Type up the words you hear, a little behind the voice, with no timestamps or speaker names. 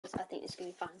this. I think it's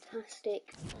going to be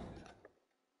fantastic.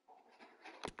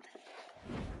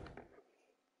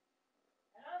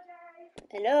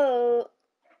 Hello.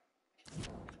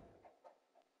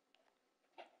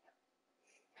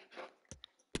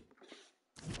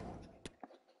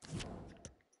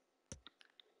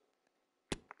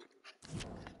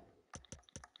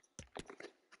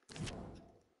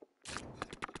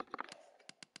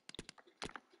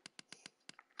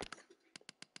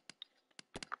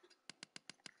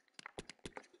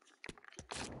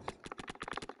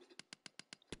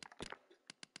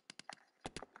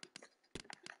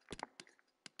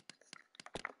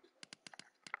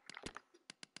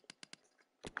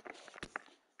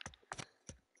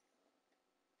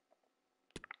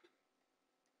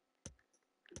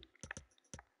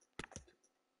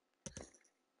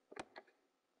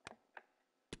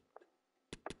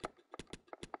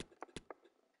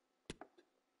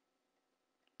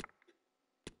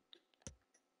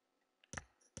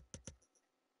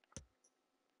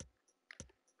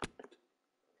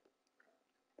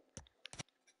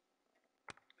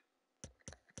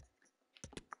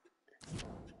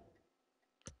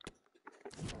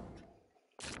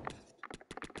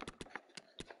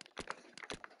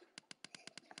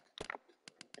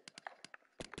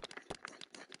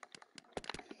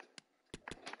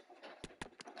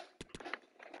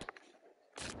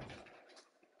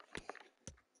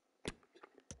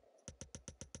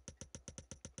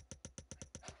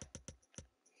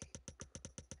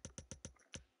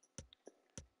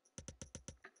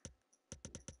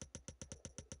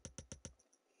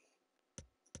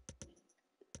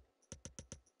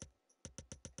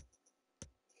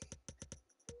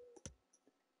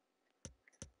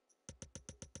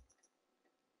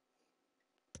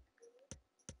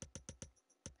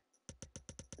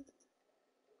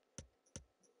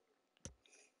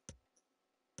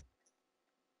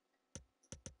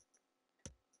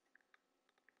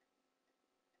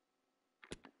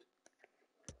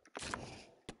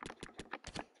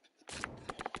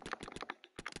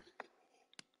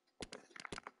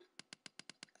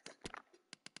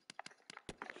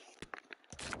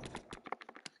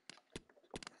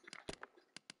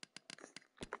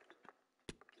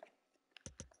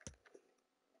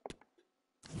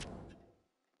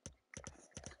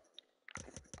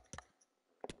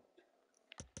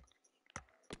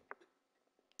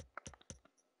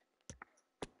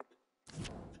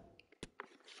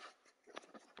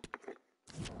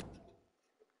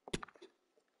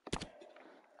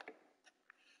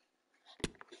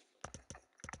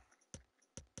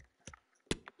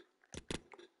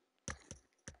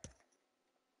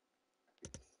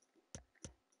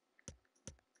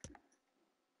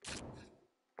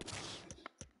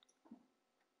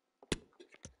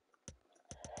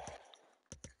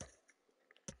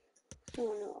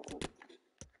 Oh no.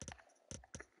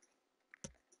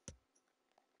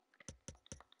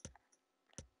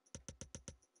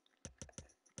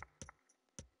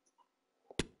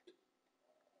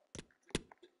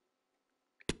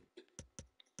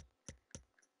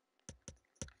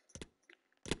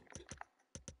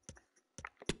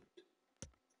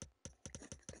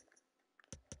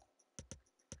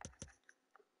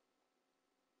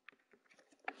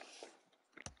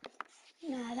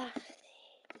 Nah, that's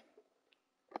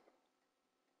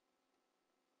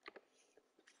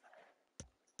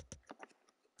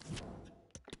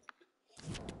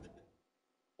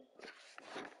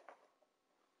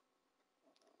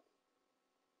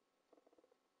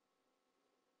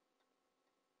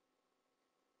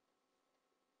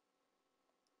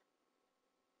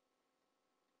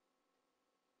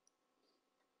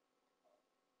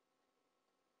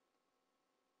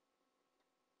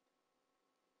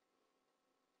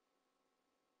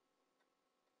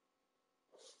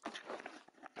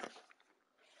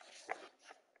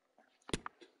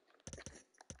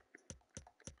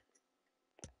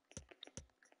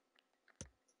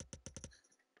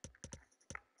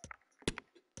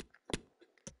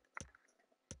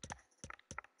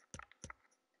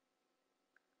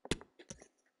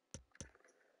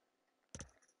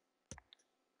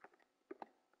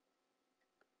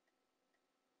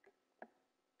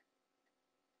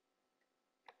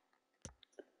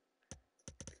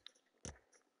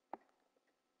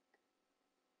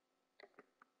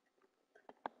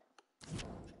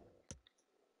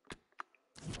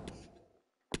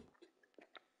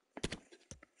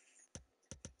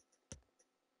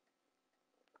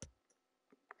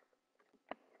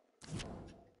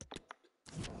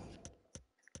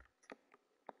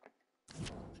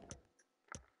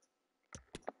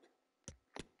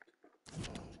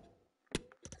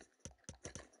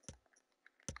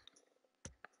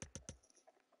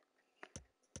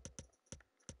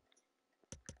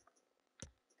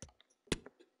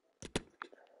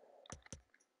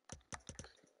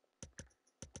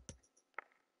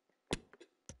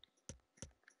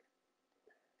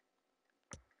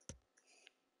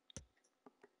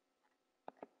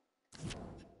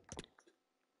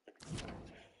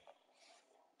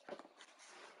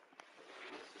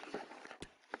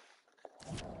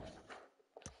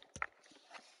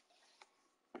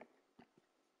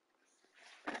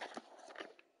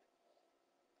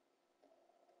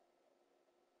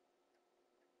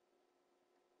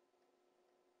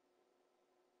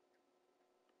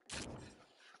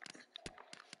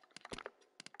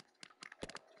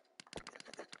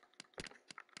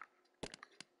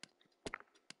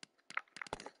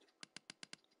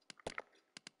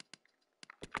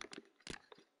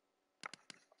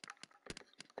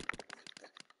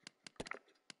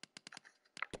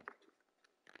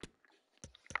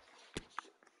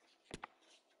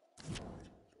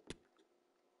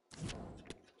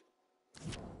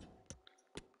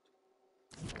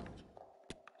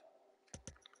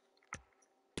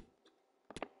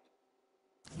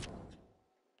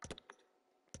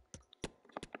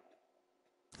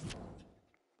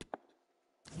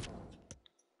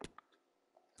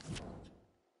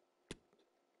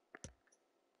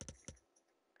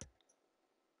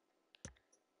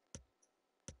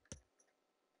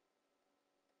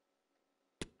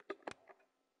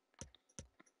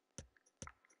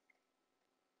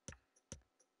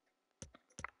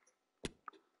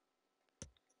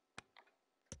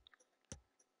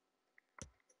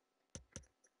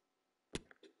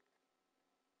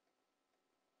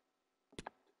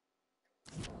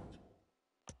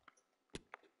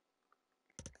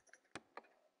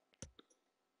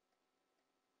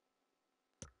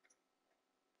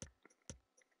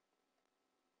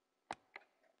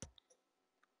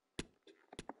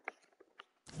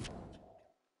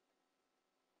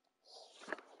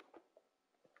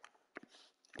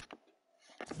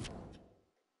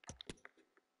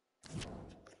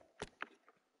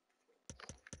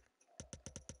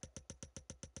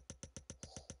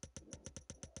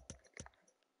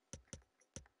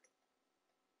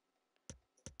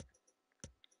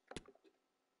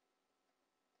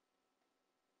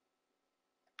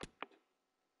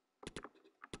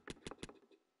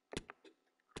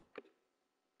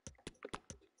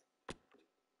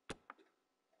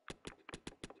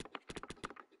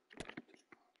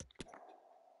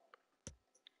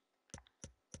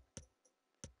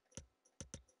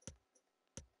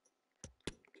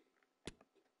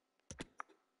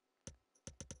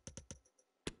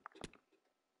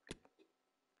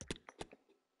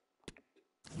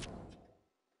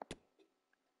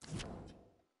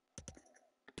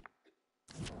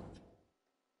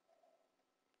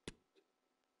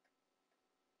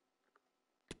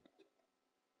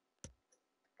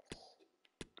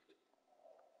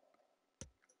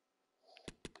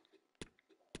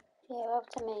Yeah, well,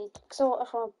 to me, so I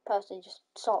just want to personally just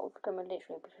start with becoming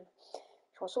literally because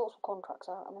I sort some contracts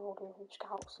out and then we'll do some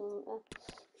scouts and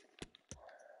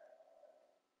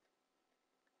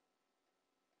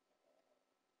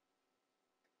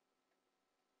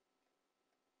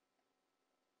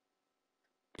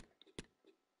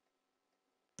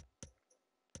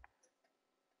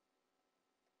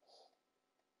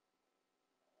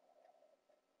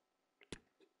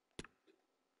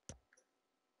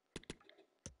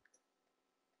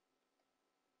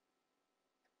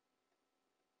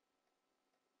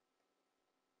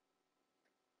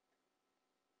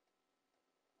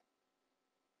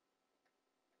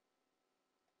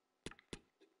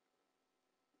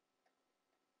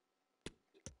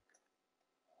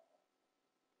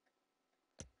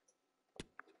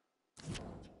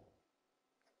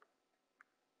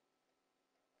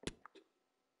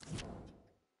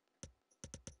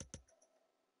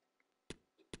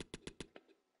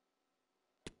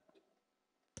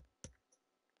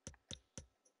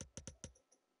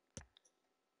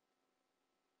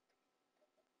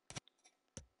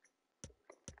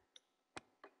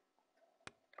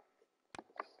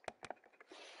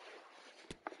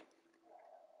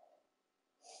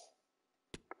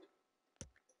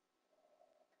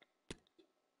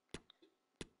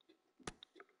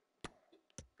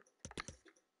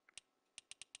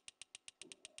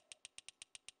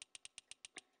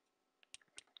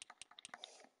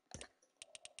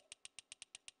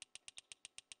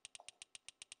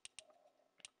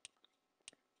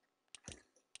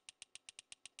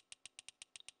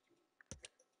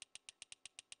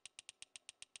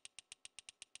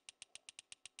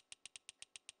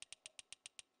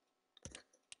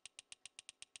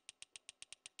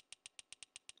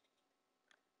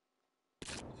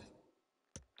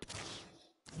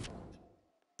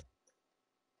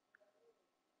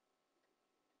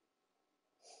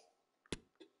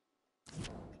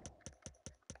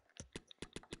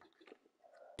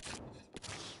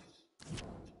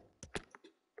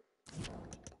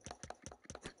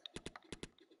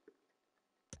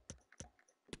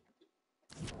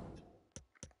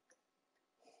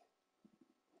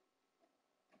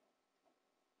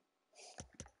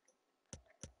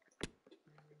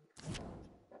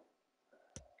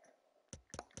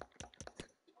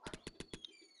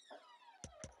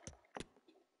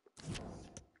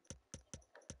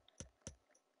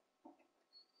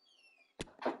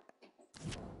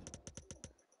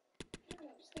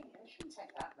It shouldn't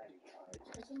take that many times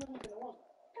because I'm only going to want.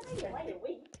 Wait a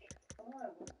week. I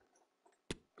know.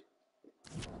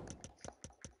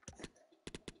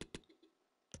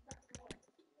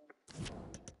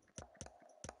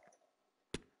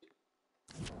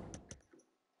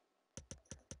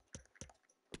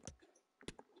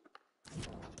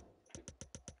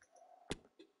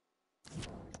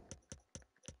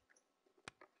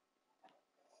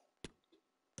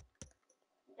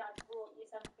 Dad brought you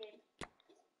something.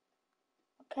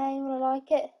 okay, will I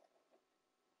like it?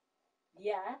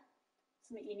 Yeah,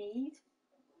 something you need.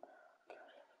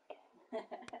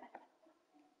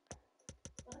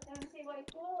 Want to go and see what he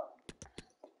brought?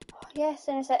 Oh, yes,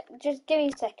 in a sec. Just give me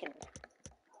a second.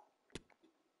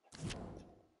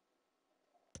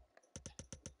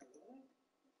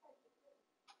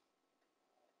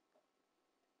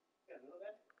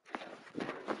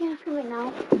 Yeah, come in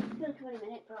now. It's been 20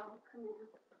 minutes, but I'll come in.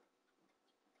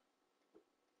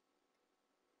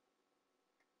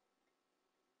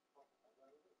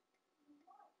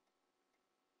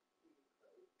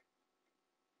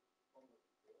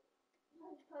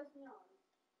 Just close my eyes.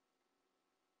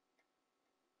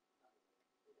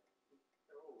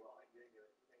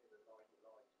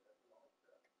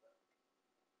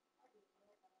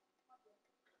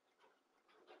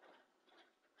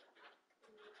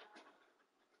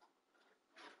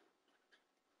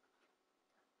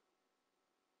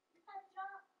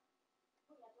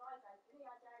 Put your eyes open.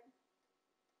 Yeah, James.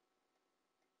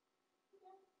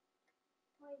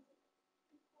 Where is it?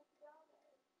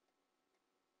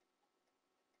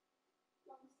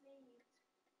 Long sleeves.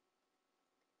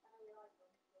 I know you like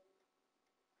long sleeves.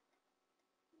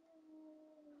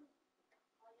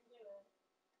 How you doing?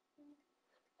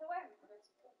 They're wearing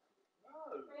Christmas.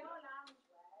 No. They are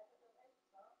loungewear, but they're very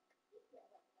top. Yeah,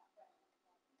 that's that brand.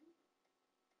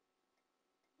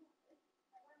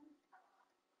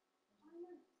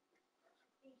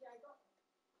 DJ got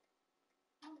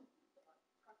them.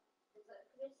 Was it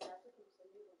Chris? I took them to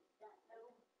new ones. They're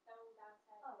all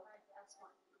downstairs. Oh, right, that's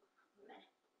fine.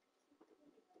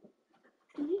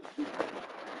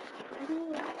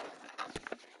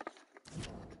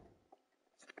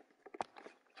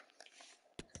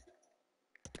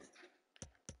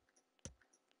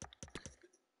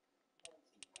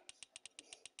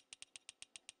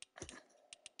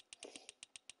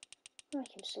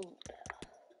 make him somewhat better.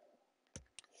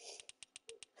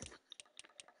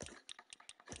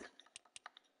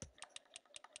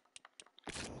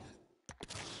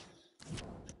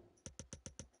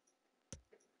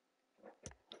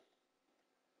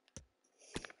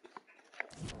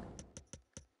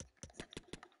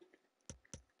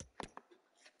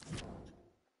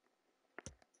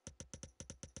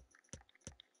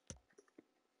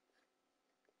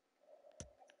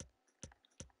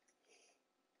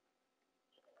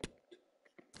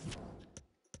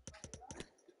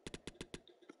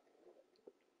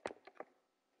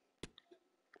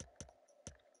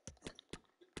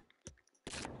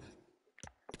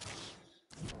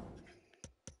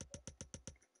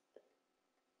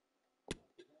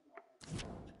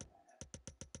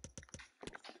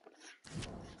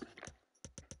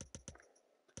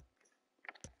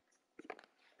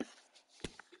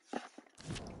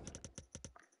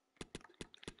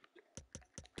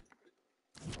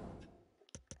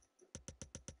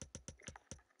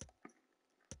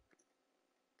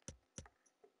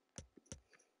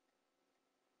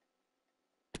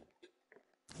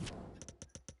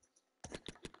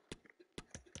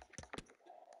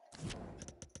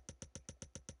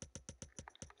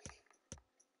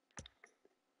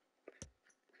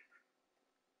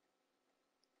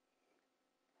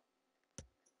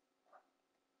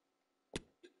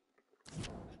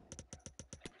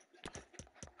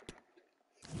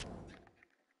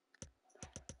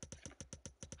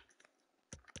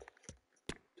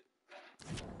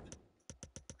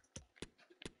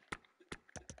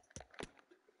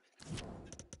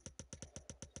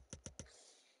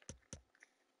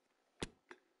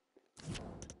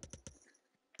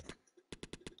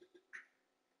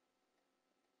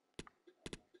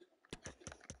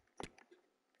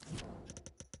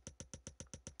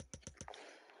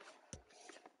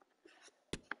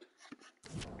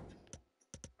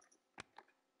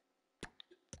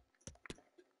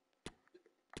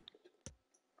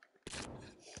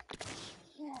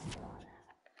 Yeah.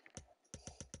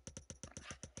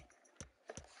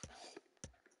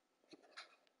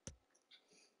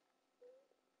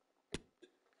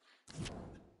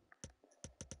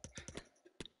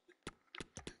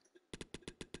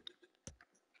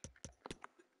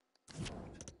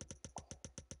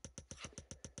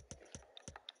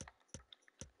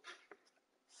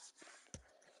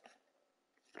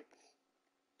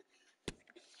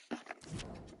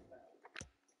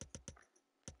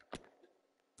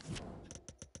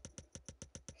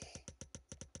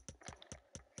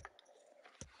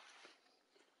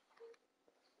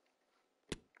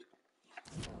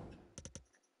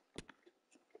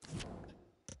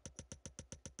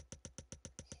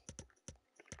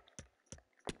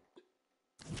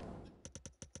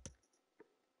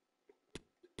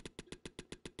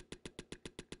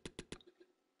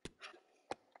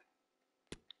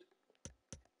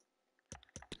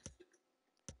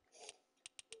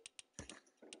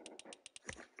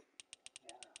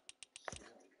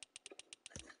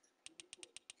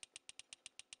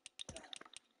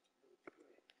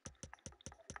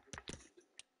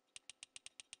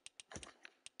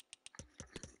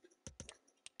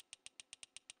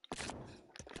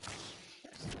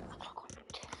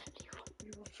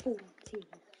 You were 14.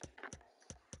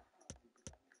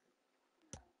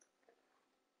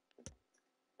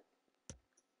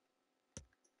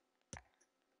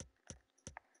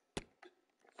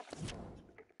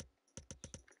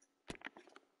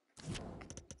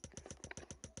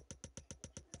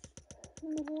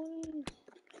 Noise.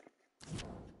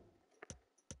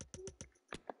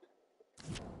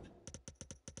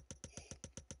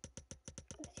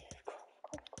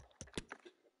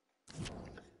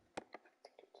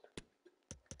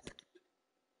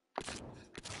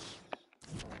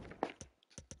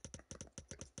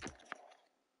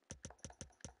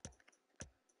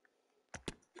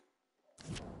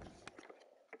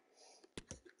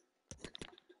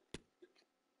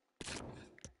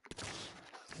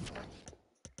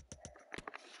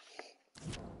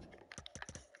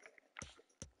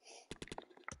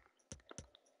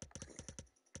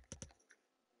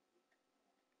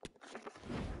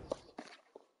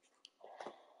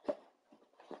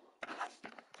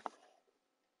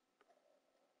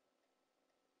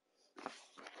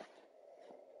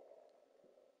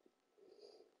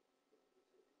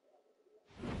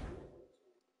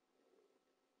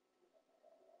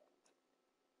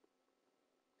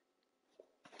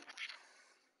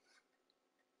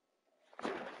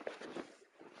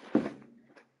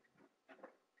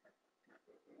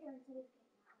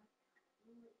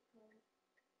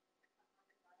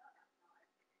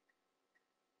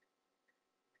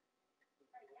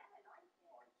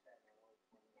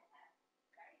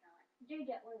 you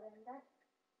get one of them, Dad?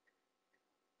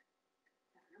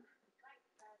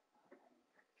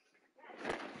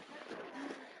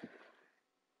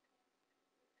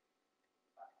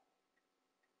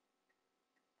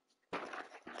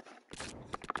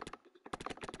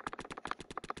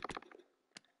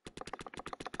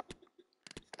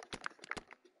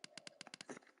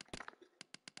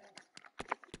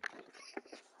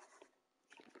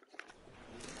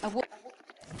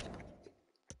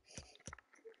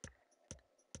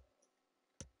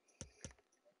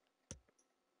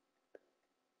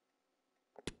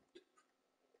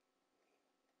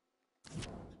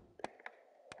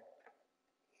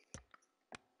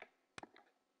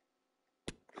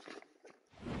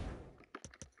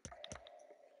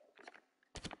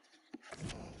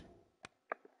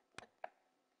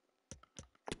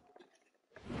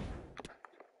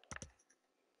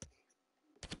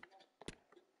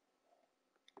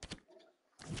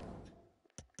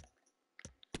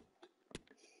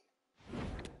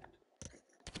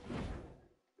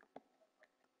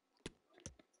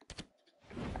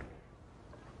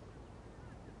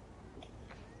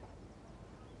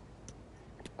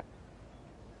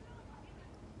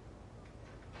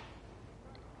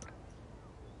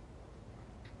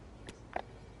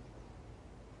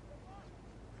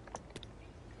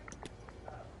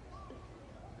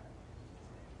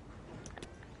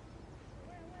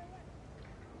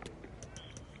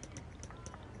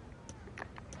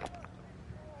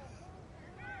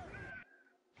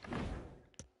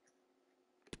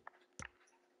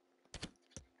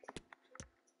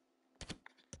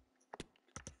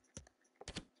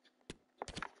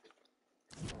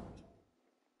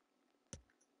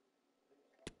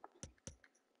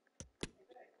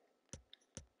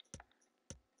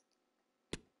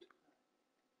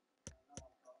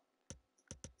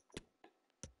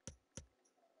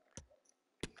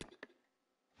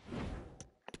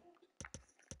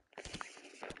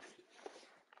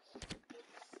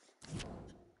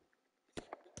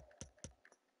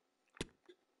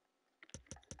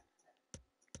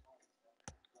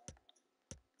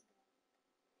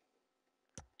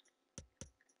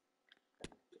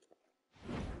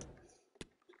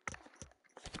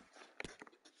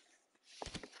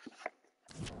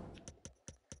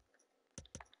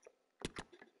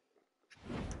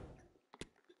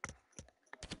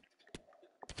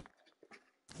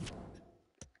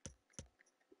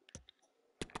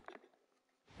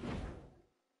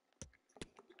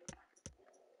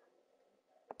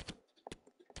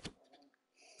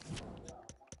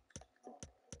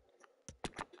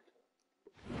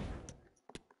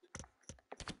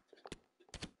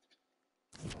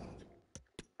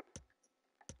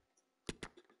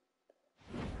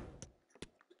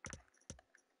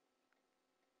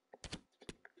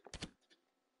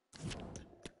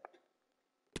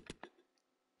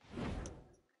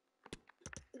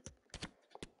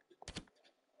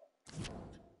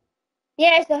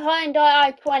 Yeah, it's the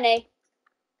Hyundai i20.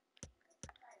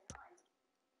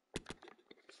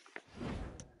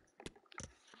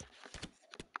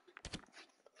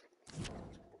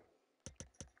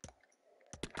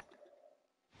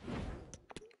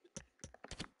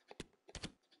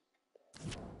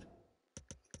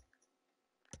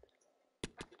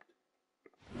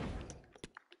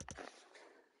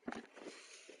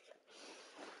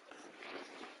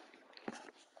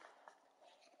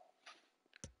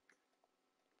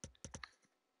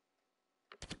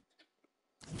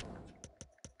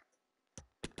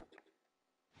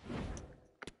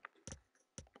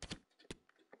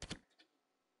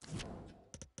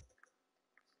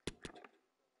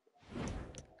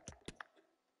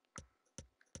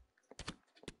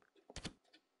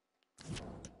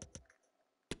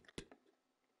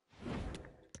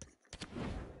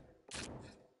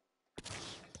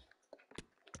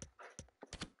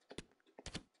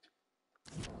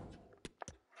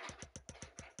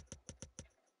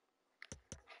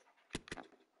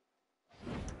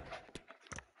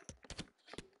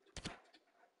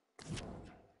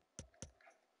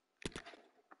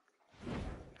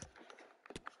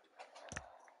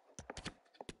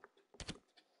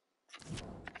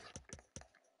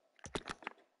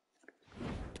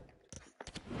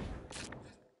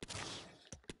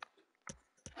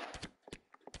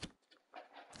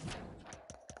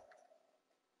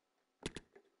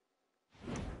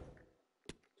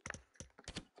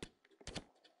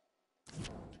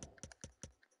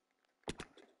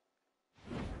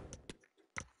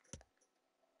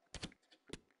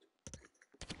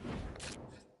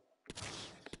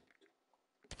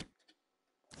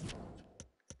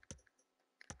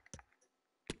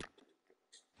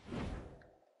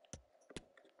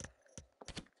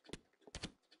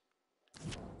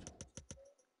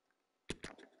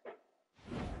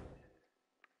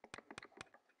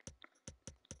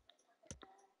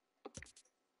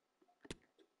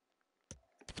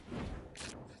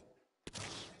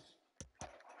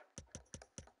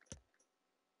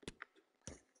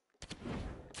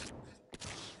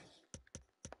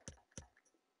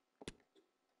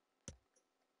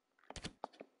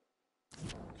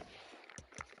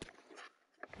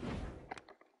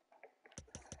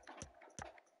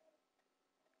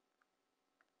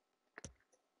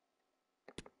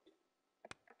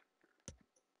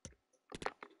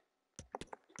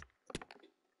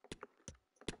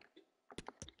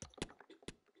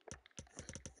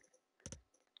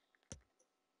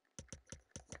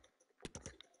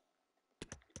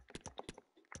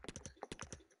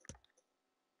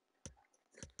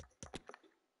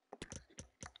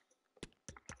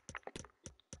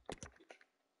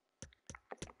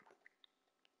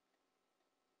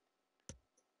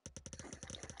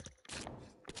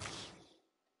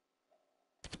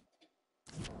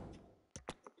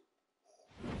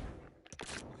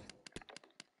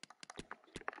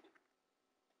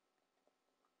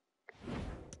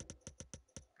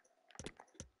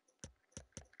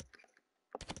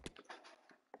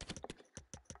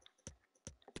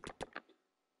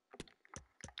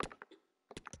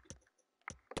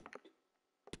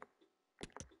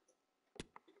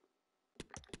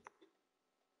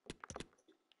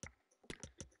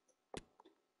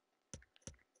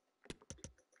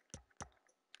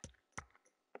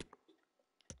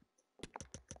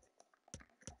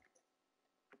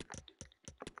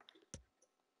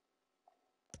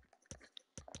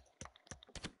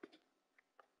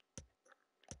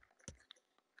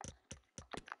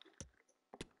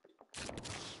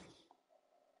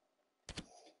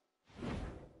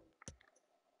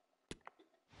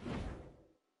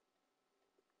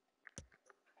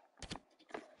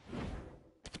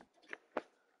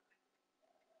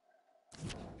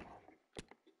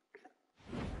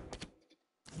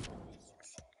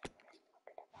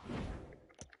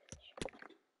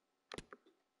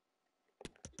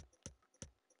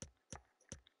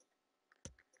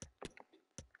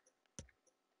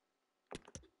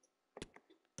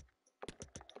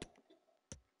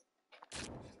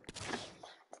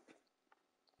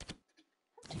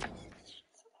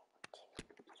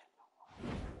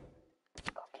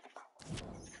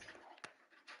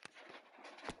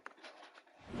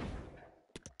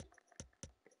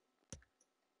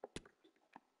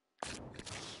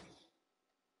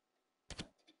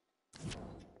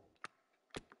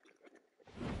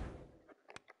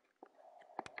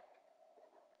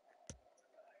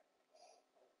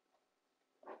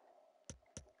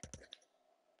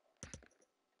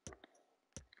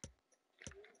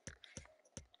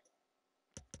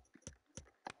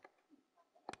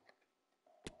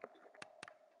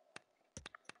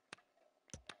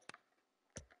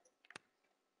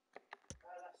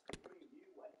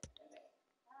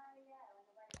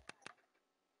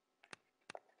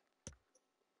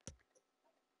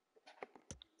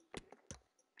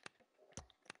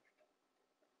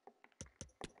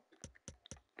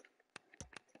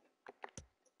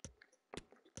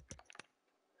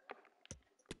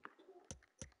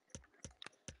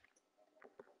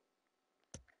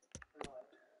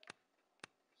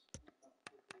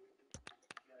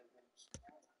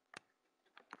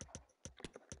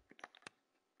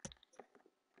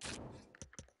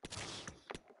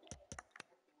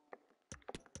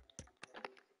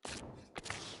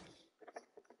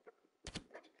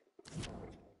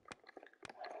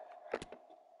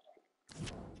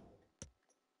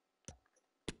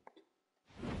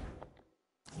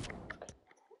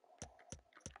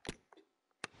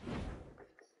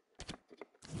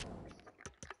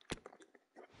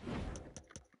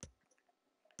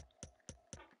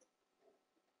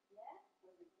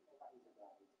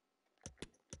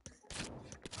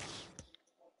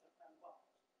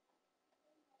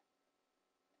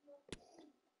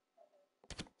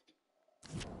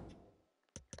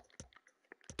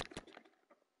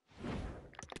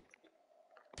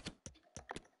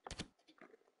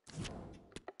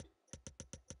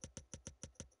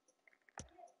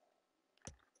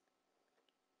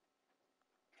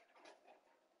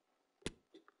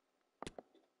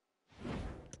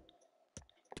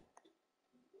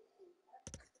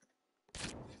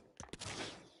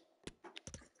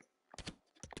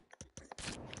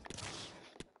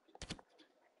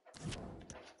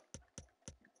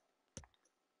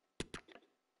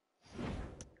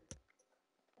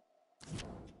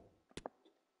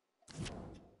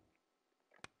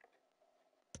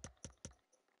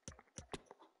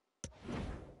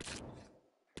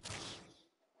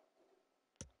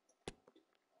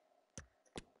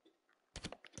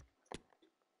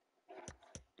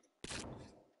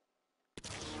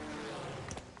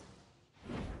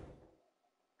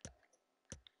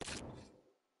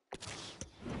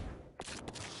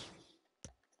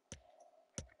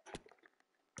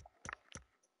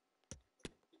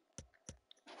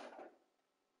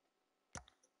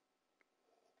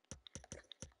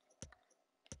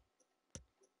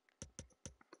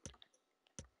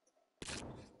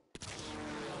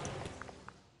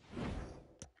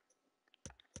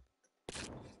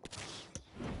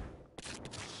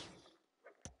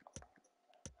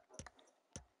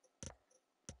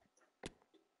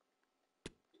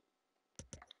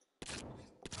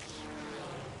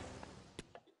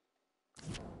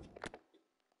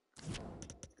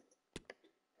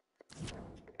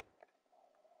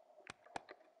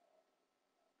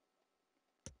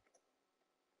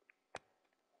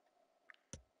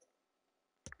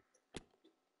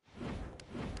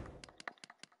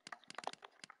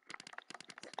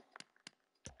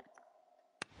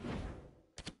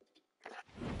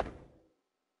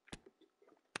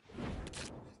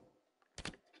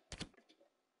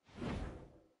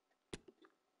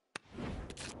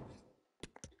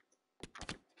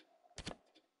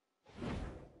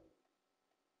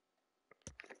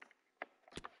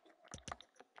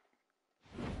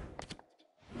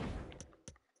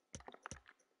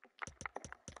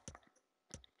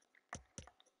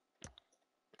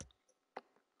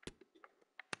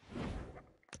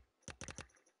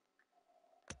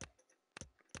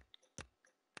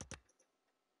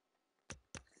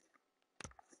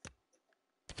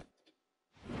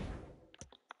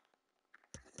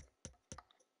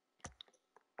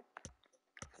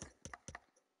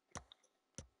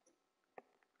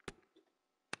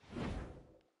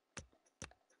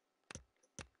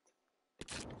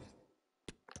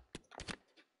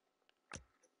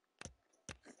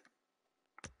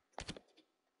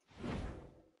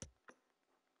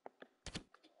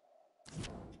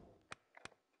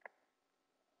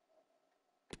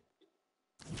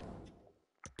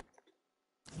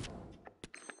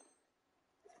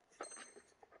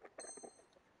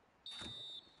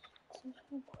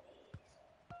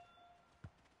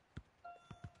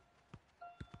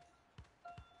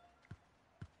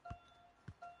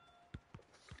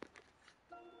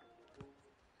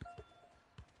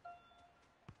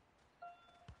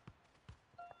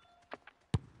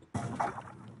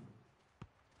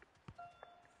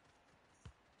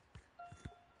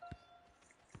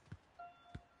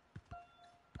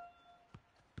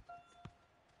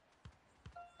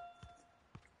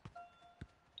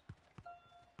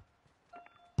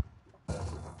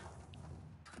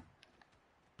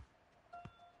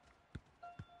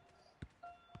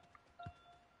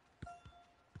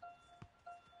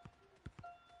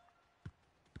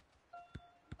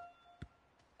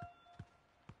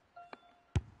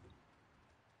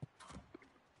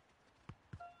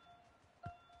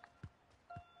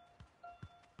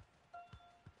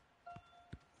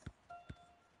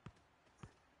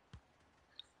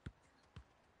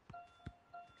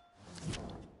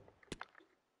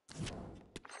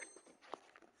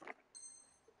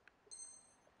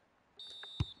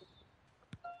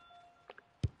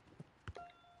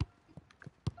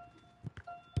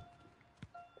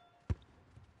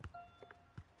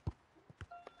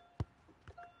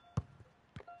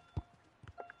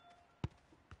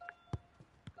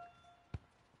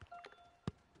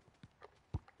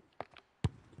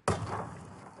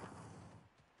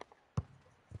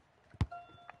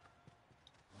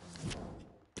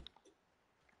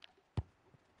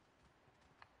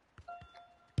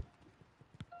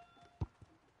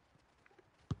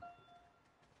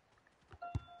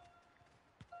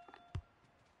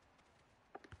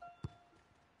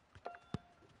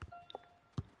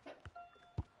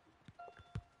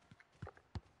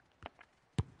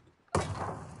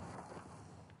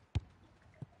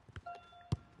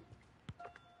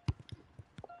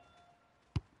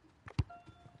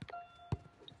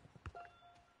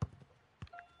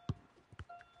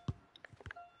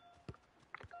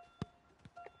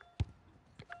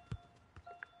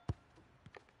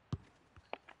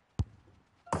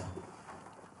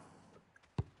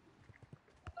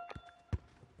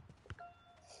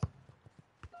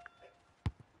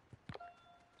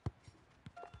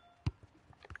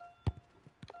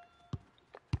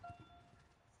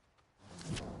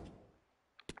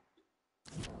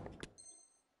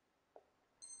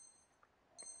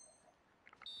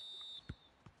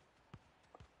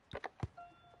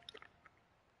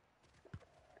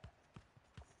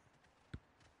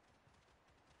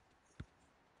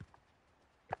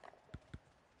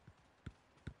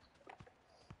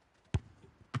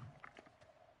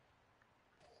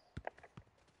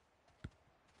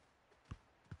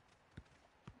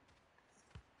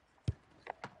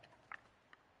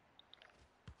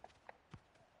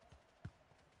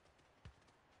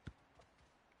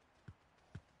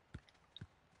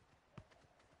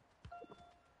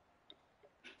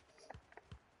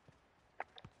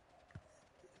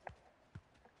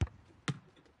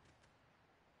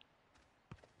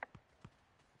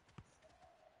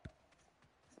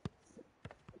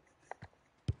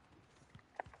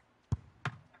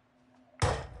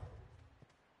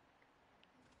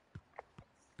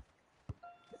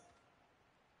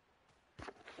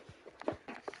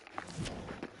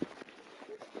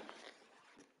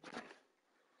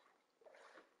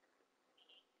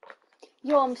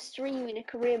 Yo, I'm streaming a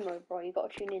career mode, bro. You gotta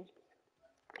tune in.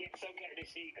 Yeah, so I'm getting this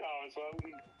new car as well.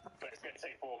 But it's going to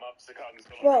take 4 months to come. So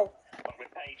Bro, like with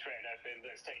Patreon and everything,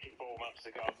 that's taking 4 months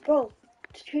to come. bro,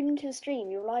 just tune into the stream.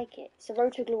 You'll like it. It's a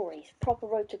road to glory. It's a proper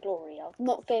road to glory. I've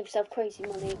not gave myself crazy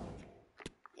money.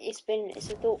 It's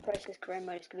a thought process. Career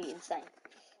mode is gonna be insane.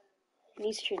 You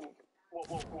need to tune in. What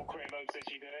career modes is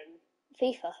you doing?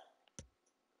 FIFA.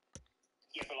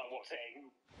 Yeah, but like what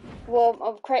thing? Well,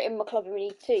 I've created my club in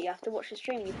League 2. You have to watch the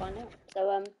stream and you find out.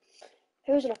 So,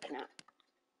 who's looking at?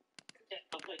 Yeah,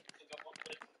 I'm like, I got one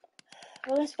thing.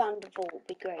 Well, this Van der Vaart would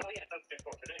be great. Oh yeah, that's just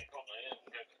what today, probably,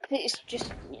 yeah. It's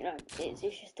just, you know, it's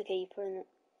just the keeper, isn't it?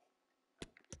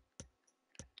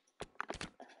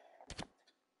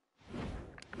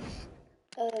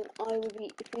 I would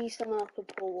be, if we somehow could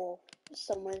pull off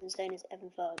someone as insane as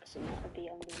Evan Ferguson, that would be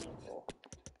unbelievable.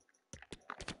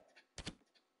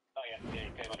 Oh yeah, yeah,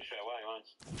 you came on the show away once.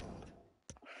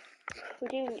 We're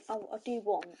doing, I do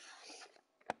want.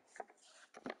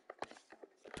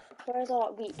 Whereas our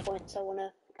like, weak points, I want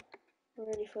to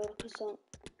really focus on.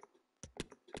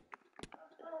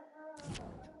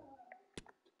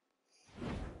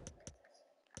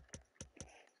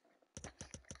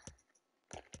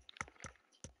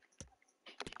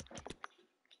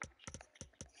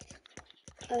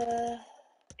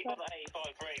 You got the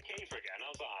 85 for a keeper again,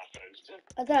 how's that happened?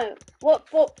 I don't know.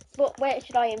 What, where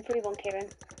should I improve on, Kieran?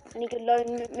 Any good loan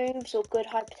moves or good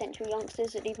high potential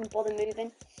youngsters that even bother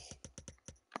moving?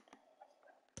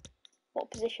 What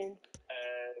position?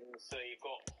 So you've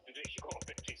got a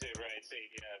 52 rated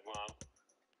CDM, wow.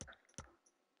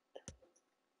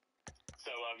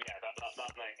 So yeah, that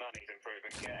needs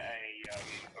improving. Get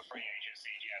a free agent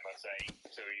CDM, I'd say.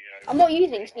 So you know. I'm not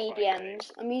using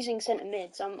CDMs. I'm using centre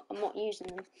mids. I'm not using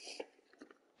them.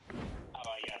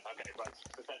 Oh yeah, okay. Right,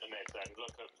 so centre mids then.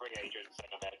 Look at free agent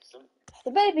centre mids.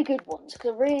 They better be good ones,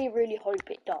 because I really hope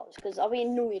it does, because I'll be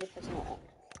annoyed if it's not.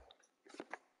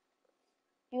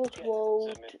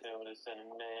 Yortwold. Centre midfielders, centre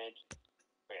mid,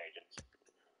 free agents.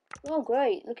 Oh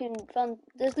great, looking fun.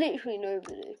 There's literally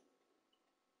nobody.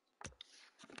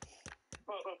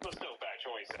 Well, still fair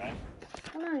choice there.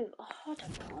 I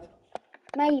don't know.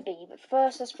 Maybe, but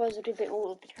first I suppose I'll do a bit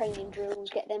more of the training drills,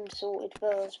 get them sorted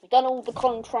first. We've done all the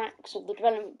contracts, all the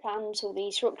development plans, all the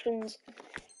instructions.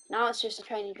 Now it's just the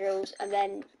training drills, and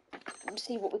then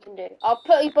see what we can do. I'll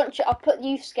put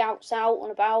youth scouts out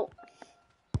and about.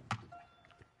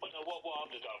 Well, no, what I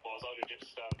would have done was I would have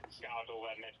just scouted all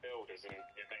their midfielders and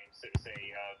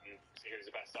see who's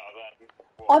the best out of them.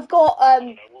 Well, I've got I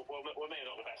don't know. Well, maybe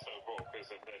not the best overall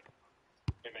because of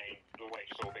the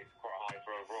wages will be quite high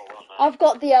for overall,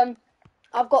 aren't they?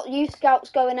 I've got youth scouts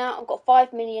going out. I've got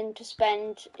 5 million to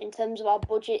spend in terms of our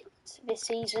budget this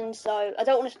season, so I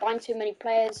don't want to find too many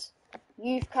players.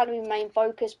 Youth can be main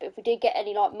focus, but if we did get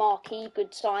any like marquee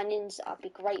good signings, that'd be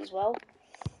great as well.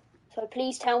 So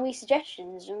please tell me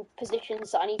suggestions and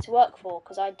positions that I need to work for,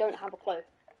 because I don't have a clue.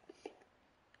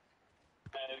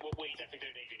 We definitely do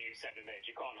need a new centre mid.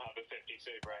 You can't have a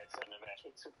 52 rated centre mid.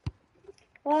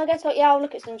 Well, I guess I'll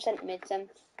look at some centre mids then.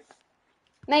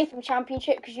 Maybe from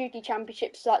Championship, because usually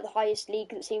Championship's is like the highest league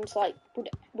that seems like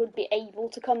would be able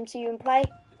to come to you and play.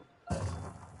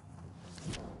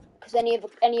 Because any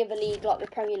other league like the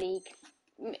Premier League,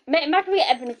 imagine we get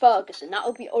Evan Ferguson. That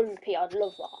would be OP. I'd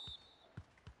love that.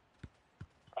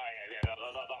 Oh yeah, that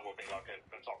would be like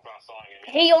a top class signing.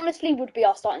 Yeah. He honestly would be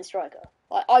our starting striker.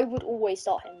 Like I would always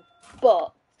start him,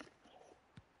 but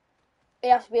it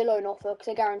has to be a loan offer because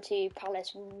I guarantee you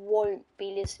Palace won't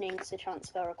be listening to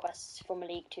transfer requests from a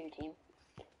League 2 team.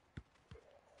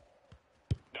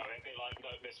 No, it'd be like, no,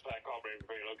 this player can't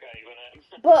relocate, wouldn't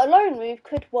it? But a loan move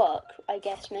could work, I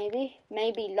guess, maybe.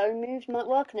 Maybe loan moves might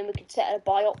work, and then we could set a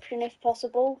buy option if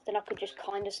possible. Then I could just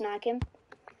kind of snag him.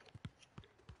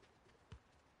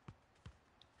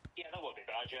 Yeah, that would be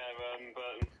bad, yeah,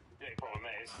 but the problem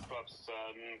is, clubs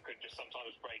could just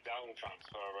sometimes break down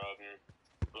transfer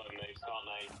loan moves, can't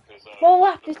they? Well, we'll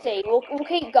have to see. We'll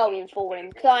keep going for him,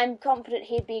 because I'm confident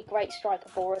he'd be a great striker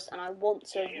for us, and I want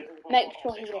to make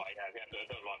sure he's in.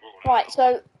 Right,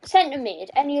 so centre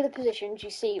mid, any other positions you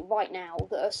see right now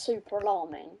that are super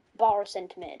alarming, bar a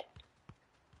centre mid?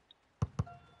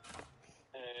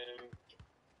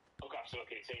 I'll have to look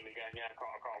at your team again, yeah, I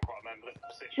can't quite remember the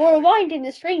position. We're rewinding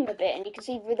the stream a bit, and you can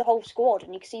see with the whole squad,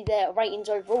 and you can see their ratings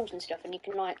overalls and stuff, and you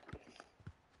can, like,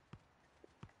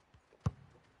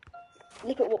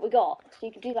 look at what we got. So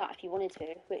you could do that if you wanted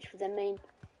to, which would then mean...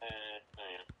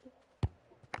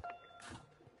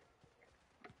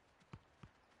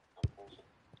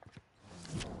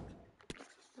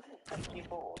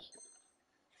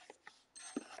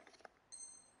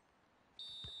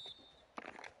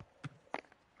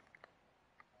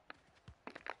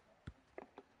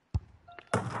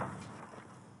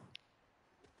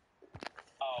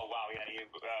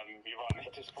 your right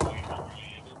mid is fine.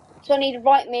 So I need a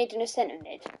right mid and a centre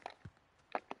mid.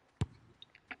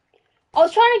 I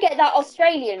was trying to get that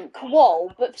Australian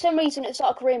Kowal, but for some reason it's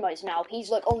like career modes now. He's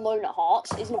like on loan at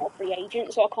Hearts. He's not a free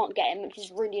agent, so I can't get him, which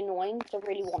is really annoying because I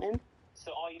really want him.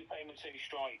 So are you playing with two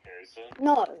strikers?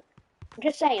 No, I'm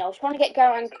just saying. I was trying to get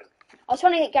Garan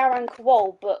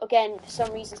Kowal, but again, for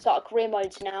some reason, started career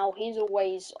modes now. He's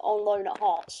always on loan at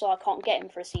Hearts, so I can't get him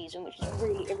for a season, which is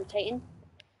really irritating.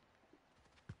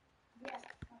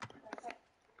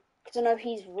 Because I know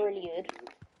he's really good.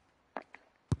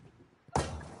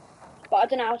 But I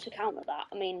don't know how to counter that.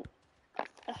 I mean,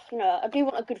 you know, I do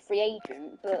want a good free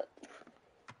agent, but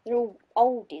they're all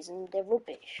oldies and they're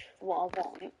rubbish for what I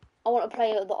want. I want a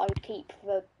player that I would keep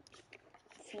for a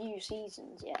few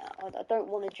seasons, yeah. I don't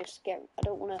want to just get... I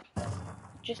don't want to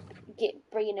just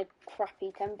bring in a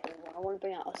crappy temporary one. I want to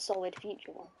bring out a solid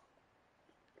future one.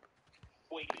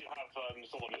 We do have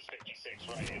someone that's 56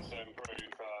 rated, so improve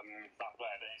that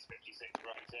player that is 56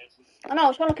 rated. I know, I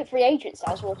was trying to look at free agents,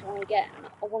 that's what I want to get.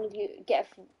 I wanted to get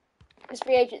because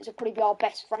free agents will probably be our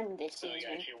best friend this season.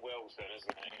 Yeah, it's your Wilson, isn't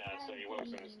it? Yeah, so your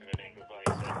Wilson's going to need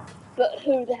replacing. But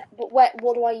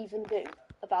what do I even do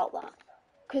about that?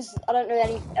 Because I don't know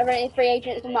are there any free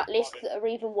agents on that list that are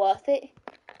even worth it?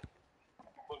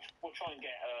 We'll try and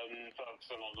get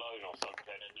Ferguson on loan or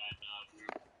something, and then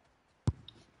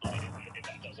if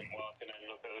that doesn't work, and then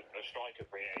look at a striker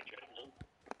free agent.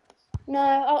 No,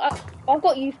 I've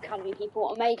got youth academy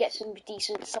people. I may get some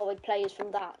decent, solid players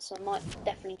from that, so I might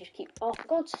definitely just keep... Oh, for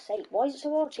God's sake, why is it so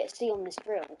hard to get C on this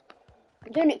drill?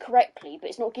 I'm doing it correctly, but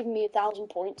it's not giving me 1,000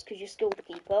 points because you're still the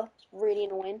keeper. It's really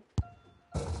annoying.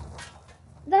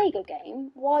 There you go,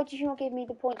 game. Why did you not give me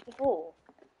the points before?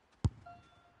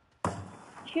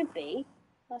 Should be.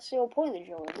 That's the whole point of the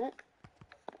drill, isn't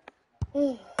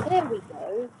it? There we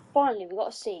go. Finally, we got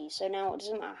a C, so now it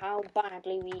doesn't matter how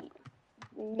badly we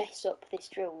mess up this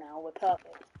drill now, we're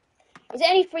perfect. Is there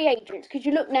any free agents? Could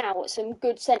you look now at some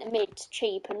good centre mids,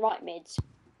 cheap, and right mids?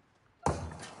 Let's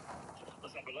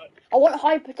have a look. I want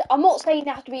high... I'm not saying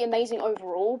they have to be amazing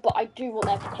overall, but I do want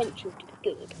their potential to be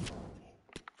good.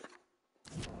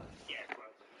 Yeah,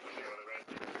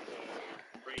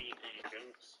 free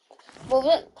agents.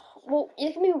 Well,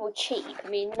 you can be more cheap. I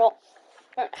mean, don't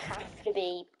have to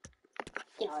be,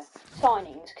 you know,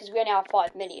 signings, because we only have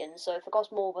 5 million, so if it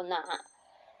costs more than that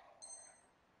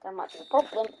might be a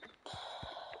problem.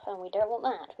 And we don't want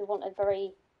that. We want a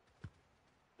very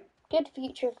good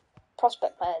future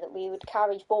prospect player that we would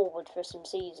carry forward for some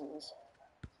seasons.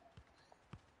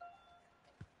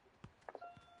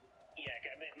 Yeah,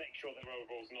 again, make sure their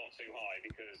overall's not too high,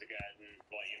 because again,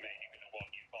 like you meant, you're going to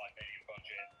want your 5 million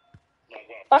budget. Like,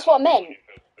 well, That's what I meant.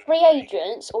 Free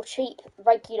agents or cheap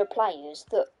regular players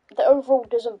that the overall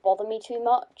doesn't bother me too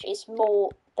much. It's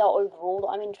more their overall that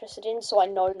I'm interested in, so I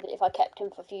know that if I kept him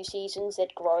for a few seasons,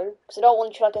 they'd grow. Because I don't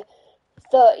want to like a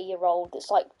 30-year-old that's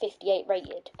like 58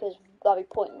 rated, because that'd be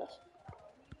pointless.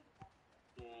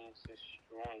 It's a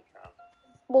striker.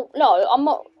 Well, no, I'm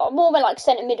more than like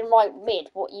centre mid and right mid,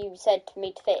 what you said for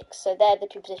me to fix. So they're the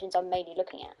two positions I'm mainly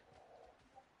looking at.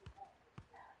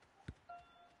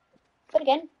 But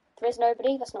again, there is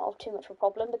nobody. That's not too much of a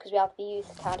problem because we have the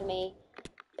youth academy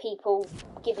people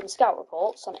giving scout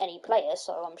reports on any player.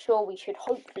 So I'm sure we should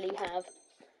hopefully have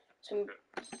some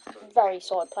very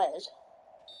solid players.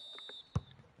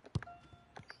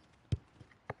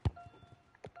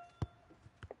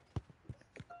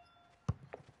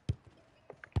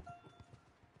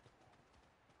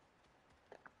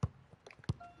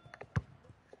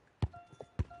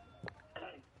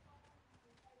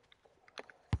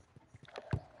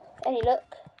 Any luck?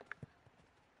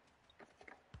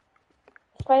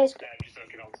 Players.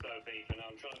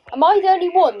 Am I the only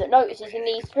one that notices in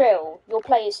these drill your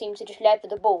players seem to just lever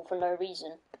the ball for no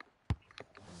reason?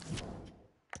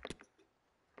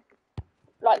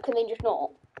 Like, can they just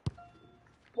not?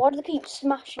 Why do they keep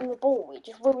smashing the ball? It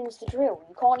just ruins the drill.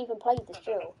 You can't even play this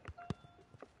drill.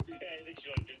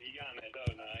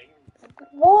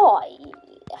 Why?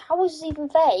 How is this even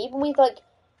fair? Even with like,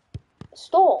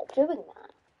 stop doing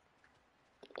that.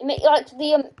 Like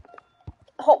the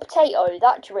hot potato,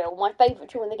 that drill, my favourite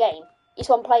drill in the game, it's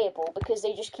unplayable because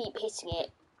they just keep hitting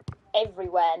it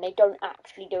everywhere and they don't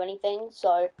actually do anything.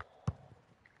 So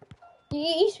it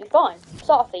used to be fine.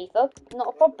 Start of FIFA,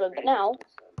 not a problem, but now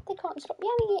they can't stop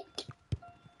yamming it.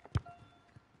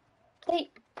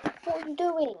 What are you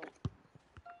doing?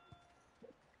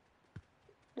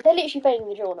 They're literally failing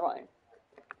the drill on their own.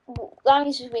 That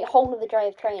needs to be a whole other day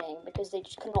of training because they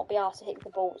just cannot be asked to hit the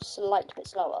ball a slight bit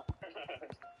slower.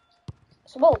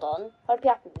 So well done. Hope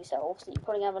you're happy with yourselves that you're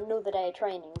probably have another day of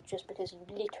training just because you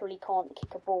literally can't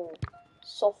kick a ball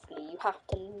softly. You have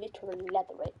to literally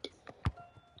leather it.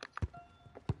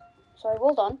 So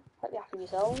well done. Hope you're happy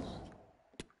with yourselves.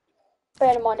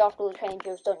 Bear in mind, after all the training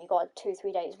drills done, you've got like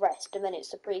 2-3 days rest, and then it's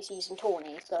the pre-season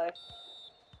tourney. So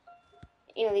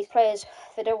you know these players,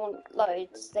 if they don't want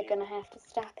loads, they're gonna have to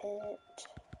stop it.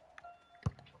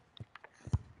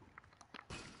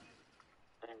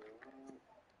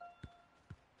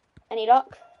 Any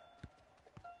luck?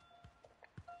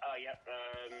 Yep.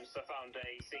 So I found a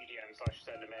CDM, so I should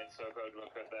send them in so I go and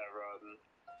look at their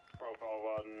profile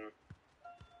on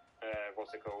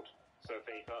what's it called? So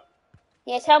Fifa.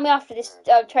 Yeah, tell me after this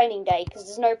training day, because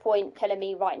there's no point telling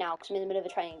me right now, because I'm in the middle of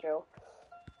a training drill.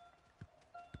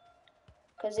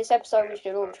 Because this episode was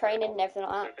doing all the training and everything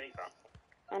like that.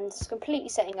 And it's completely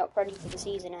setting up ready for the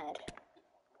season ahead.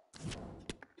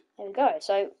 There we go.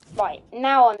 So, right,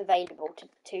 now I'm available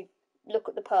to look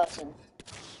at the person.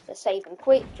 So save and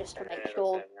quit, just to make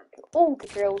sure that all the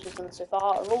drills we've done so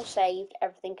far are all saved,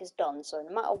 everything is done. So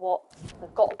no matter what,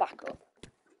 we've got a backup.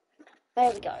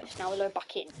 There we go. So now we load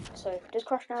back in. So if it does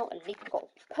crash now, at least we've got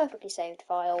a perfectly saved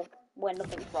file where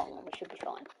nothing's wrong, and we should be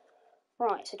fine.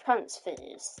 Right, so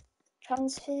transfers.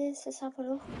 Let's have a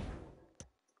look.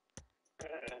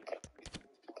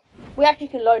 We actually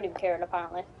can loan him, Kieran,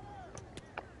 apparently.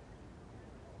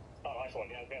 Oh, nice one.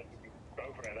 Yeah,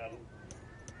 go for it then.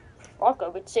 I'll go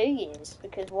with 2 years,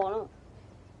 because why not?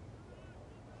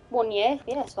 1 year?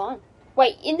 Yeah, it's fine.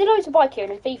 Wait, in the loan to buy,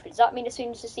 Kieran, in FIFA, does that mean as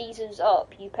soon as the season's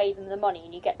up, you pay them the money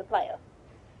and you get the player?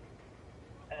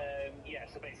 Yeah,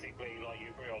 so basically, like, you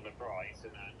agree on the price,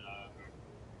 and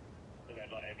then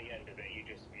like, at the end of it, you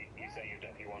say you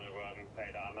definitely want to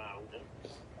pay that amount.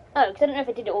 Oh, because I don't know if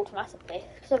it did it automatically.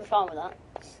 So I'll be fine with that.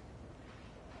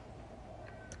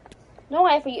 No,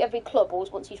 every club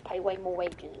always wants you to pay way more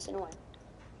wages. It's annoying.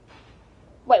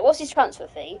 Wait, what's his transfer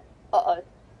fee? Uh-oh.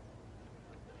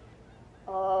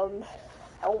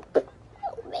 Help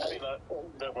me.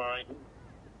 Don't worry.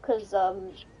 Because,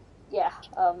 yeah,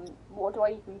 what do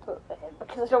I even put for him?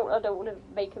 Because I don't want to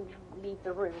make him leave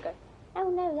the room and go, oh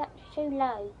no, that's too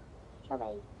low.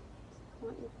 Sorry.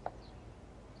 Right, you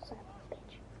son of a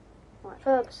bitch. Right,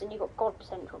 Ferguson, you got God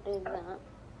potential doing that.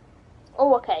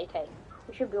 Oh, okay.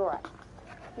 We should be alright.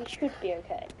 We should be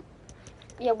okay.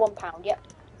 Yeah, £1, yep.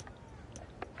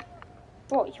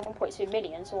 Oh, it's 1.2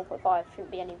 million, so 1.5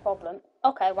 shouldn't be any problem.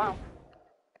 Okay, wow.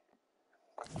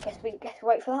 Guess we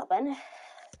wait for that then.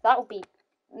 That would be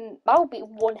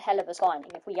one hell of a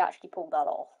signing if we actually pulled that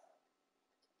off.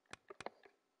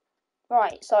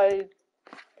 Right, so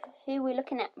who are we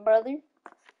looking at, brother?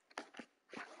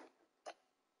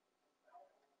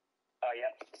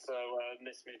 Yeah. So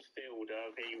this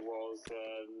midfielder, he was.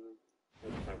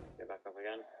 Get back up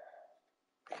again.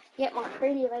 Yep, I'm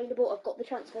freely available. I've got the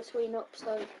transfer screen up,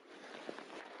 so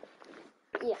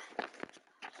yeah.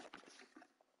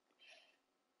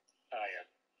 Yeah.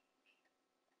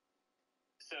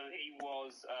 So he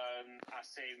was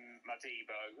Asim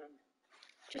Madibo.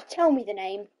 Just tell me the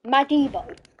name. Madibo.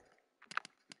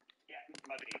 Yeah,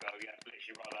 Madibo. Yeah,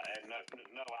 literally write that in.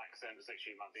 No accent. It's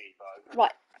literally Madibo.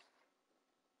 Right.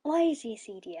 Why is he a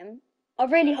CDM? I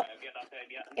really hope. Get that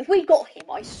in, yeah. If we got him,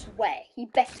 I swear he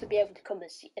better be able to come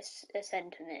as a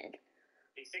centre mid.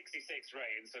 He's 66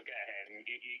 rated, so get him.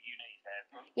 You need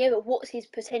him. Yeah, but what's his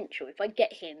potential if I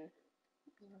get him?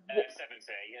 70.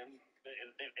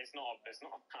 It's not a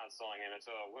bad signing at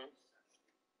all.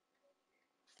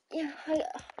 Yeah,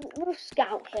 we'll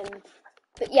scout him.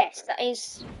 But yes, that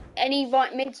is any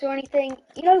right mids or anything.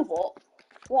 You know what?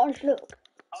 What I should look.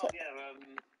 Oh yeah,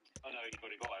 I know you've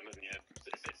already got him, haven't you?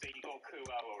 So you got Kuo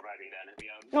already then, have you?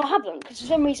 No, I haven't, because for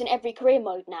some reason every career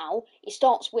mode now, it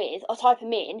starts with, I type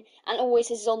him in, and it always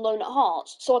says he's on loan at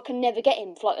Hearts, so I can never get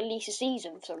him for like at least a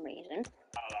season for some reason.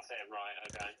 Oh, that's it, right,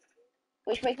 okay.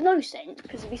 Which makes no sense,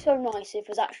 because it'd be so nice if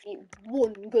there's actually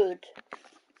one good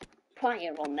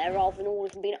player on there, rather than all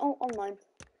of them being, oh, on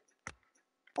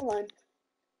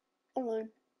loan.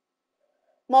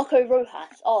 Marco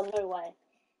Rojas, oh, no way.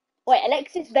 Wait,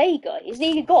 Alexis Vega, is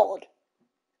he a god?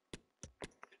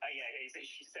 Yeah, he's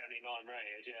 79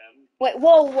 rated, yeah. Wait,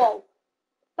 whoa.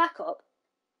 Back up.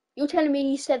 You're telling me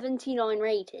he's 79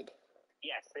 rated?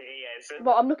 Yes, he is.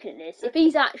 Well, I'm looking at this. If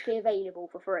he's actually available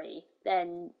for free,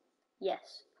 then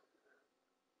yes.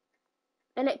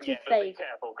 Alexis but be Vega.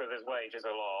 careful, because his wage is a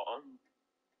lot.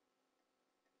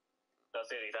 That's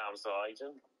the only downside.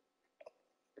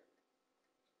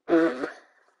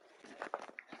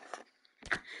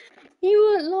 You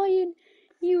weren't lying.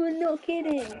 You were not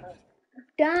kidding.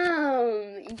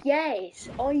 Damn. Yes,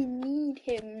 I need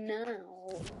him now.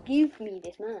 Give me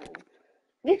this man.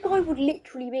 This guy would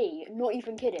literally be, not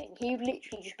even kidding, he would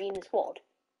literally just be in the squad.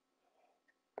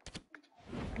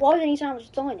 Why do I need so much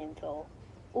to sign him for?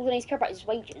 All I need to care about is his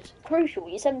wages. Crucial,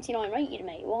 you're 79 rated,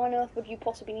 mate. Why on earth would you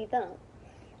possibly need that?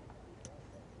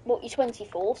 What, you're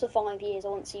 24, so 5 years I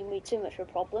won't seem to be too much of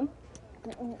a problem.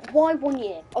 Why 1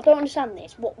 year? I don't understand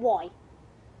this. Why?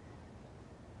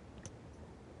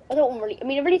 I don't really... I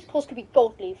mean, a release cost could be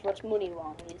godly for us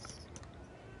money-wise.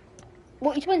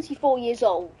 What, you're 24 years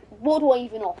old. What do I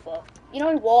even offer? You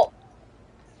know what?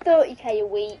 30k a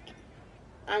week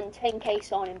and 10k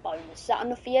signing bonus. Is that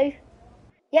enough for you?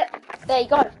 Yep, there you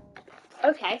go.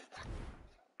 Okay.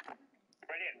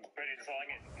 Brilliant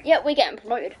signing. Yep, we're getting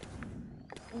promoted.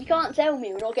 You can't tell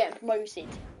me we're not getting promoted.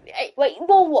 Hey, wait,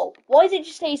 whoa. Why does it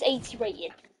just say he's 80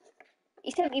 rated?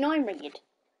 He's 79 rated.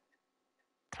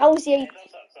 How is he 80? It does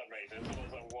have some reasons. It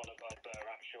was one above their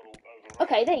actual overall.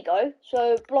 Okay, there you go.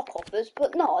 So, block offers.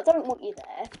 But no, I don't want you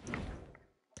there.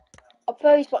 I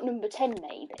prefer he's got number 10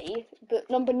 maybe. But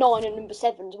number 9 and number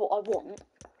 7 is what I want.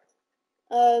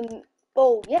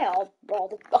 Oh, yeah, I'll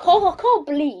rather... I can't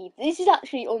believe this is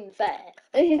actually unfair.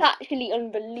 This is actually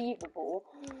unbelievable.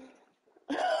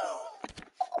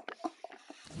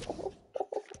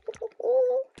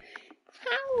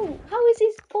 How is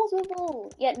this possible?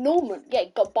 Yeah, Norman. Yeah,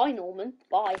 bye, Norman.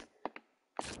 Bye.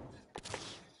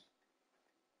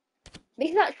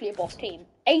 This is actually a boss team.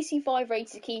 AC5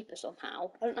 rated keeper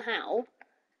somehow. I don't know how.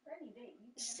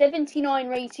 79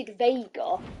 rated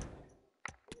Vega.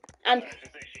 And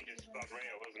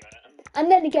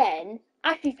then again,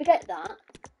 actually forget that.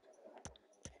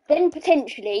 Then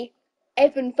potentially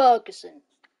Evan Ferguson.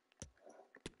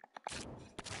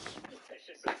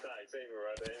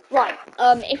 Right,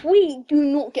 if we do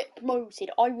not get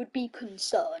promoted, I would be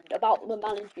concerned about the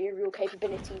managerial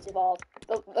capabilities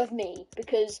of me,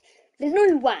 because there's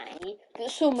no way that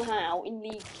somehow in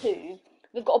League 2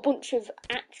 we've got a bunch of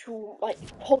actual like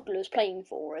toddlers playing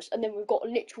for us, and then we've got a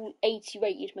literal 80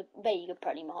 rated Vega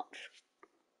pretty much.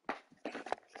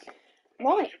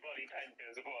 Right.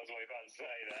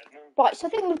 Right, so I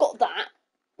think we've got that.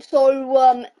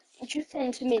 So just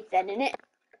send to mid then, innit?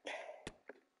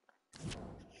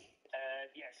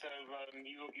 Yeah, so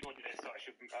you ordered this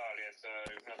selection earlier, so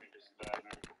let me just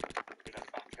get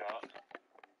that back up.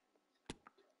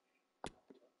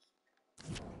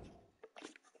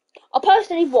 I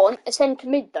personally want a centre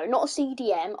mid though, not a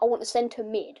CDM. I want a centre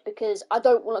mid because I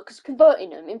don't want, because converting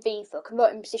them in FIFA,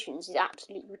 converting positions is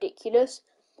absolutely ridiculous.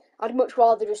 I'd much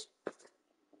rather just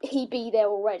he be there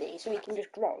already so he can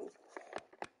just grow.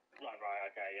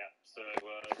 Right, okay, yeah. So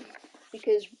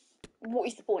because what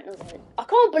is the point of it? I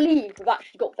can't believe we've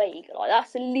actually got Vega. Like,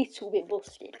 that's a little bit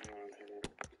busted.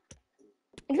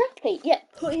 Exactly. Yeah,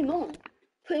 put him on.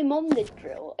 Put him on the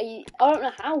drill. I don't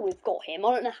know how we've got him.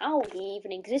 I don't know how he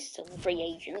even exists on the free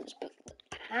agents, but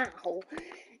how?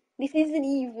 This isn't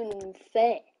even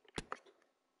fair.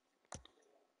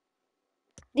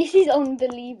 This is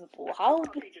unbelievable. How?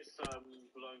 He just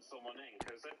loaned someone in,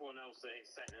 because everyone else that is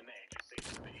centre mid just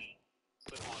seems to be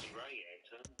so highly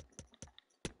rated.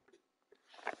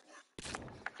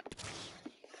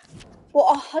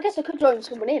 Well, I guess I could loan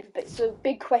someone in, but it's a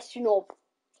big question of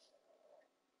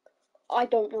I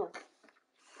don't know.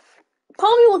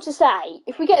 Part of me wants to say,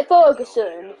 if we get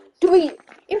Ferguson,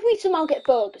 if we somehow get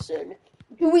Ferguson,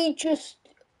 do we just,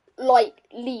 like,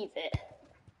 leave it?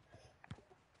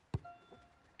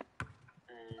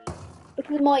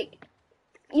 Because, like,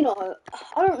 you know,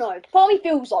 I don't know. Part of me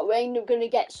feels like we're ain't going to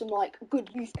get some, like, good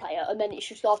youth player, and then it's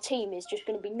just our team is just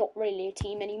going to be not really a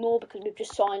team anymore, because we've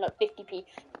just signed, like, 50 people.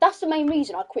 That's the main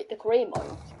reason I quit the career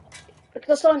mode.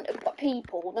 Because I signed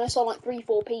people, then I signed like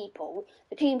 3-4 people,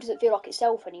 the team doesn't feel like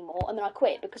itself anymore, and then I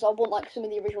quit because I want like some of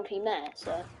the original team there,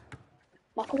 so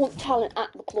like I want talent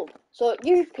at the club. So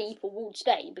youth people will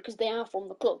stay because they are from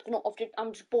the club. Not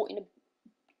I'm just brought in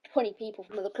 20 people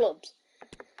from other clubs.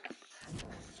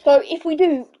 So if we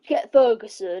do get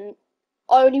Ferguson,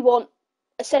 I only want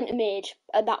a centre mid,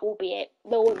 and that will be it.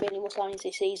 There won't be any more signings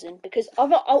this season because I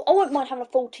won't mind having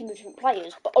a full team of different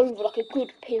players, but over like a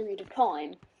good period of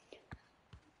time.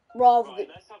 Rather than...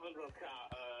 let's have a look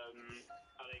at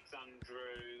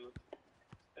Alexandru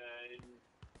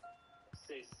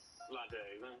Sisladu.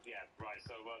 Yeah, right,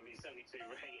 so he's 72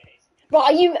 rated. Right,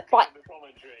 are you... Right. The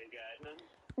commentary again.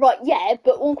 Right, yeah,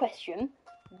 but one question.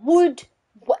 Would,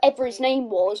 whatever his name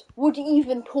was, would he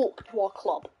even talk to our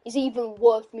club? Is it even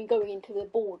worth me going into the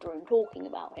boardroom talking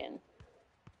about him?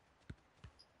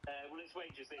 Well, his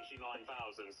wage is literally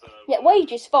 9,000, so... Yeah,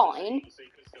 wage is fine. So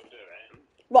you could still do it.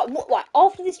 Right,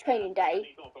 after this training day...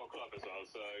 He's not got a club as well,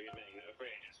 so, I mean, free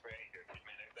agent's free agent. I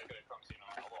mean, they're going to come to you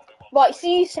a lot. They want Right, so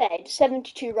you said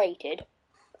 72 rated.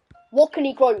 What can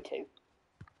he grow to?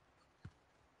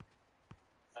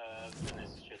 Then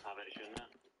this should have it, shouldn't it?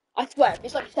 I swear,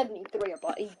 it's like 73,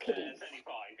 but are you kidding?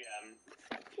 75,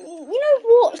 yeah. You know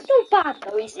what? It's not bad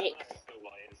though, is it? That's still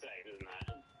like insane, isn't it?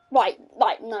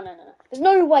 Right, no. There's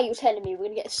no way you're telling me we're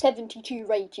going to get a 72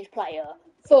 rated player,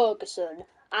 Ferguson,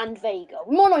 and Vega.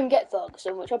 We might not even get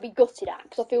Ferguson, which I'd be gutted at,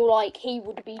 because I feel like he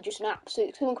would be just an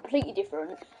absolute, someone completely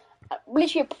different.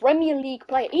 Literally a Premier League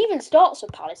player. He even starts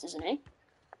at Palace, isn't he? He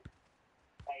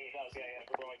does, yeah,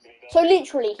 for Brighton he does. So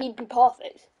literally, he'd be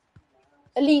perfect.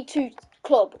 A League 2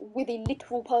 club with a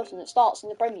literal person that starts in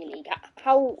the Premier League.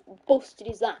 How busted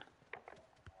is that?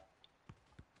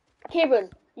 Kieran,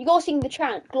 you gotta sing the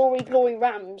chant, Glory, Glory,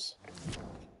 Rams.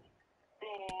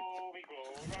 Glory,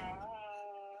 glory, Rams.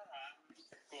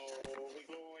 Glory,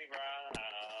 glory, Rams.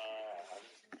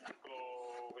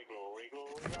 Glory, glory,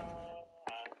 glory,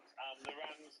 Rams. And the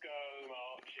Rams go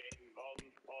marching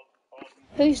on.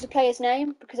 Who's the player's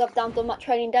name? Because I've done that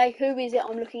training day. Who is it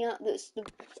I'm looking at that's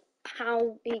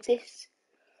how he exists?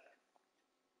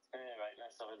 Right,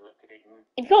 let's have a look at it.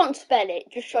 If you can't spell it,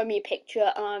 just show me a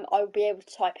picture and I'll be able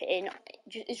to type it in.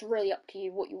 It's really up to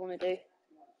you what you want to do.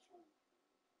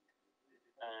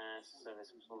 So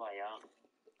this was layout.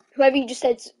 Whoever you just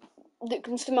said that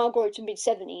can somehow grow to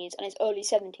mid-70s and it's early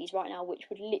 70s right now, which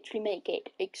would literally make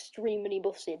it extremely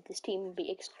busted. This team would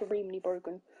be extremely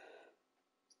broken.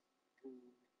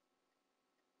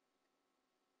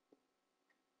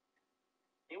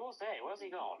 He was there. Where's he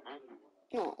gone?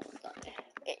 Oh,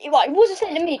 right, he was a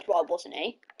centre mid, right, wasn't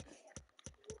he?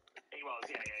 He was,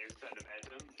 yeah, he was centre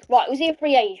mid. Right, was he a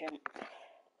free agent?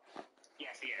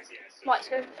 Yes, he is, yes. Right,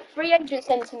 so free agent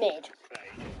centre mid.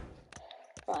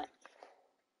 Right.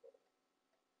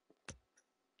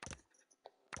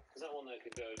 Was that one that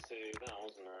could go to that,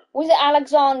 wasn't it? Was it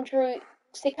Alexandru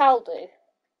Sicaldo?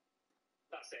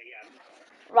 That's it,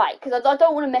 yeah. Right, because I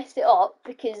don't want to mess it up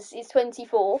because he's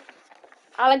 24.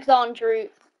 Alexandru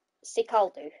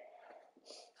Sicaldo.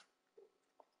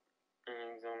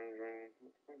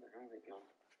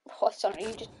 Oh, sorry,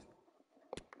 you just...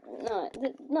 No,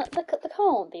 there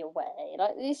can't be a way.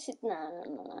 Like, this is...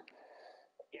 No.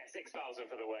 Yeah, 6,000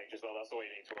 for the wage as well, that's all you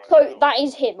need to write. So, that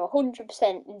is him,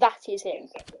 100%. That is him.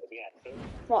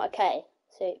 Right, okay.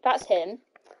 So, that's him.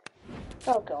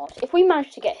 Oh, God. If we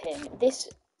manage to get him, this...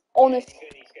 Honest... He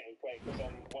needs to get him quick, because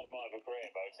on one of my career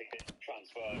modes, he didn't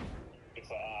transfer. It's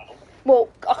like that. Well,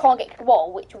 I can't get to the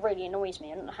wall, which really annoys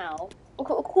me. I don't know how. Of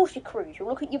course you're crucial.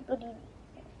 Look at your bloody...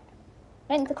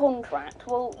 Length of contract.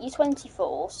 Well, you're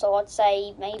 24, so I'd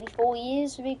say maybe 4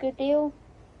 years would be a good deal.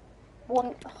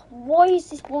 Why is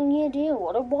this 1 year deal?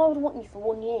 Why would I want you for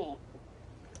 1 year?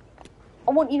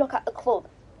 I want you to look at the club.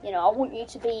 You know, I want you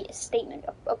to be a statement,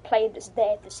 a player that's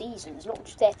there for seasons, not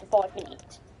just there for 5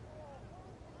 minutes.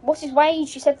 What's his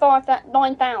wage? You said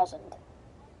 9,000.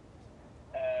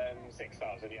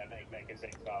 6,000, yeah, make it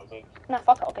 6,000. Nah,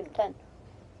 fuck it, I'll give him 10.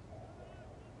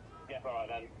 Yeah, alright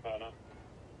then, fair enough.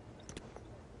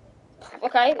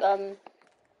 Okay,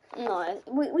 no,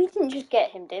 we didn't just get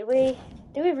him, did we?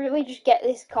 Did we really just get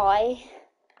this guy?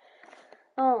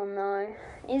 Oh no,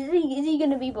 is he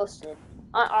gonna be busted?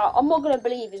 I'm not gonna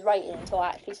believe his rating until I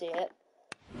actually see it.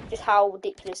 Just how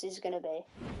ridiculous this is gonna be.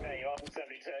 There you are,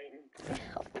 72.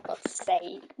 Oh, for God's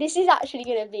sake, this is actually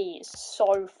gonna be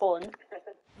so fun.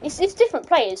 It's different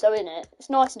players though, isn't it? It's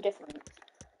nice and different.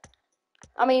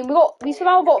 I mean, we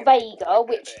somehow got Vega,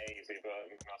 which... Easy, but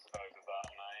I suppose it's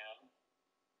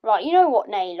that, Right, you know what,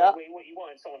 Naylor? You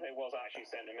wanted someone who was actually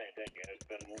centre mid, didn't you?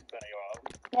 Then there you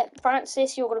are. Yeah,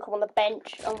 Francis, you're going to come on the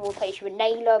bench and we'll replace you with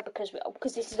Naylor because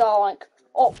this is our, like,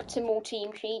 optimal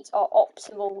team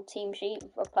sheet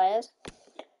of players.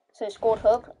 So, squad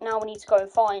hub. Now we need to go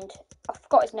and find... I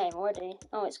forgot his name already.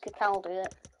 Oh, it's Cacaldo.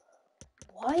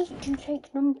 Why did you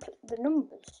take the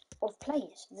numbers of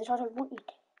players that I don't want you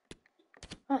to?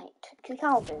 Right,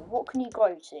 Cacaldo, what can you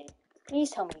grow to?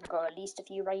 Please tell me you can grow at least a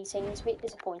few ratings. A bit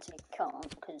disappointed if you can't,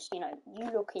 because, you know, you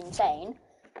look insane.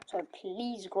 So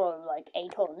please grow like a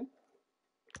ton.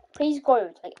 Please grow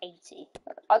to like 80.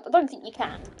 I don't think you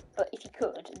can, but if you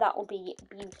could, that would be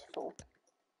beautiful.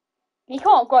 You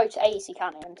can't grow to 80,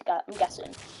 can you? I'm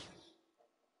guessing.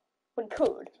 Well, you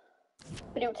could,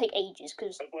 but it would take ages,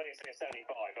 because... But when it's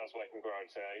 75, that's what it can grow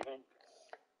to, even.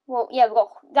 Well, yeah,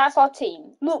 that's our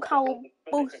team. Look how...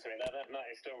 But listen to me, that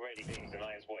is still really decent,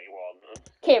 that is what you want.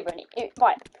 Kieran,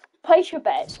 right, place your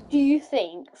bets. Do you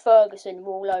think Ferguson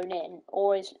will loan in,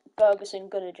 or is Ferguson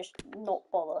gonna just not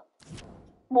bother?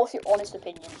 What's your honest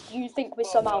opinion? Do you think we're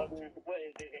somehow...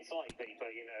 It's like FIFA,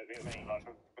 you know what I mean? Like,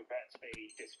 for prepare to be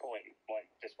disappointed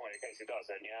in case it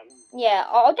doesn't, yeah? Yeah,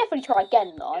 I'll definitely try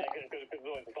again, though. Yeah, because there's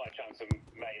always a slight chance of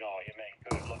main argument,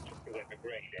 because like, just because they've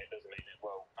agreed it doesn't mean it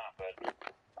will happen.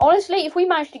 Honestly, if we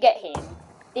manage to get him,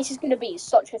 this is going to be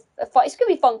such a fun... It's going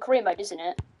to be fun career mode, isn't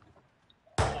it?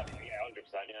 Yeah, 100%,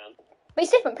 yeah. But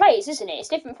it's different players, isn't it? It's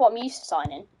different from what I'm used to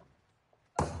signing.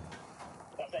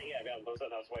 That's it, yeah, that's a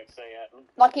nice way to say it.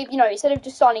 Like, if, instead of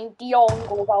just signing De Jong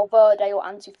or Valverde or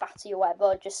Ansu Fati or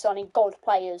whatever, just signing gold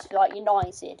players like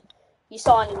United, you're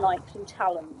signing, like, some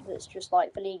talent that's just,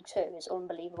 like, for League Two. It's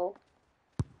unbelievable.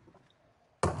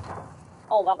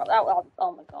 Oh,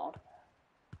 oh my god.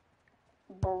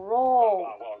 Bro. Oh,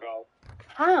 wow, what a goal.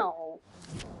 How?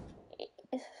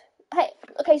 Hey,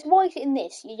 okay, so why is it in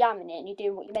this? You're yamming it and you're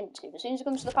doing what you're meant to. As soon as it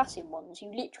comes to the passing ones,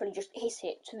 you literally just hit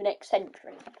it to the next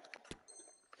century.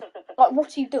 Like,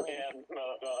 what are you doing? Yeah,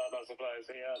 that's a player,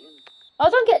 so yeah. I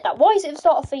don't get that. Why is it at the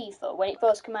start of FIFA, when it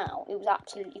first came out, it was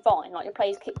absolutely fine. Like, your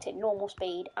players kicked it normal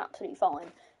speed, absolutely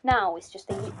fine. Now, it's just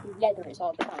they literally leather it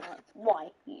all the time. Like,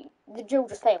 why? The drill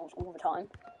just fails all the time.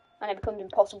 And it becomes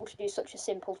impossible to do such a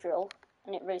simple drill.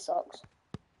 And it really sucks.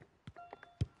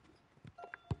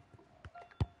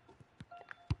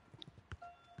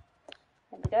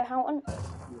 There we go, Houghton.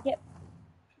 Yep.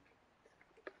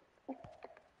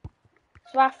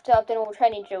 So after I've done all the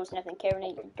training drills and everything, Kieran, do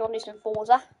you want to do some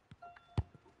Forza?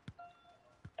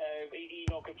 He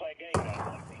not could play a game now, like,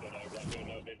 I don't know, like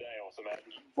another day or something.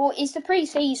 Well, it's the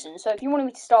pre-season, so if you wanted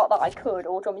me to start that, I could,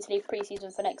 or do you want me to leave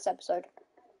pre-season for next episode?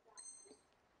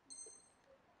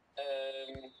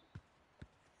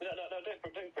 No,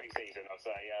 do pre-season, I'd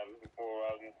say,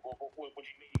 would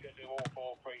you mean you could do all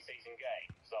 4 pre-season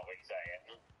games? Is that what you're saying?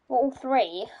 Well, all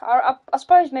 3. I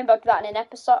suppose maybe I'd do that in an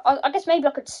episode. I guess maybe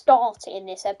I could start it in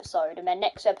this episode, and then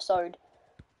next episode,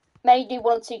 maybe do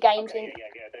 1 or 2 games Okay,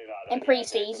 yeah, do that. in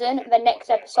pre-season, and then next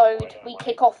episode, we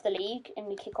kick off the league, and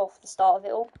we kick off the start of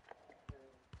it all.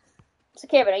 So,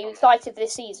 Kieran, are you excited for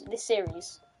this series?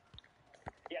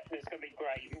 Yeah, it's going to be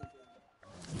great.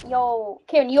 Yo,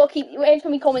 Kieran, you gotta keep, every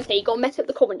time we commentate, you gotta mess up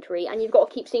the commentary, and you've got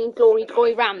to keep singing Glory,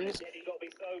 Glory, Rams. Yeah, you've got to be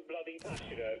so bloody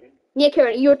passionate. Yeah,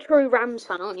 Kieran, you're a true Rams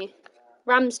fan, aren't you?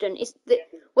 Ramsden is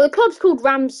well, the club's called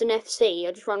Ramsden FC.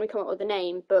 I just randomly come up with the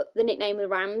name, but the nickname was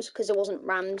Rams because there wasn't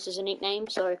Rams as a nickname,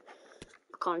 so I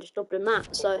can't just double in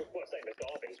that. So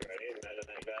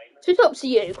it's up to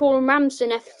you. Call them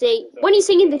Ramsden FC. When you're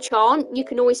singing the chant, you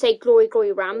can always say Glory,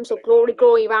 Glory, Rams or Glory,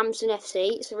 Glory, Ramsden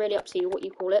FC. It's really up to you what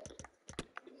you call it.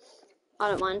 I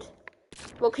don't mind.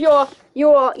 Well, cause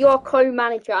you're a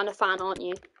co-manager and a fan, aren't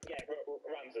you? Yeah,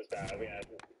 Rams is better. Yeah,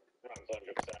 Rams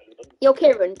 100%. Yo,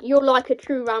 Kieran, you're like a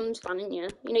true Rams fan, aren't you?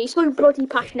 You know, you're so bloody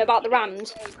passionate about the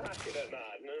Rams. So passionate, man.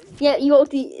 Yeah,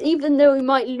 even though we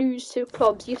might lose to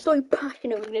clubs, you're so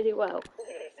passionate we're gonna do well.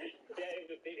 Yeah,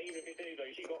 even if you do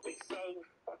lose, you've got to be so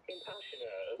fucking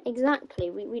passionate. Exactly,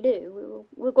 we do.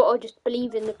 We've got to just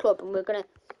believe in the club, and we're gonna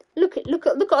look at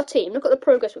our team. Look at the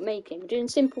progress we're making. We're doing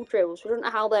simple drills. We don't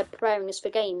know how they're preparing us for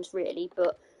games really,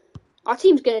 but our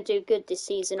team's gonna do good this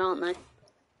season, aren't they?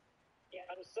 Yeah,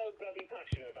 I'm so bloody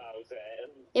passionate about it.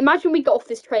 Imagine we got off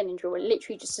this training drill and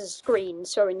literally just a screen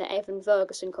showing that Evan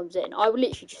Ferguson comes in. I would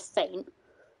literally just faint.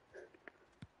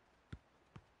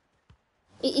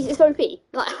 It's OP.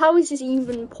 Like, how is this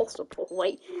even possible?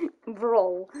 Like,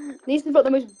 bro. This is like the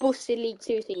most busted League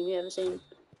 2 team you've ever seen.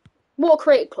 What a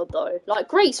creative club, though. Like,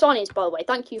 great signings, by the way.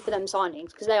 Thank you for them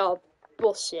signings, because they are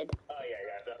busted. Oh, yeah.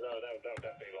 They'll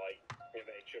definitely, like,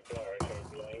 they should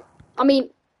flourish. I mean,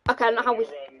 okay, I don't know how we...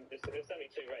 It's only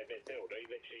 2 rated midfielder. He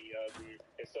literally,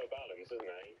 it's so balanced, isn't he?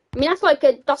 I mean,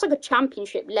 that's like a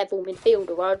championship level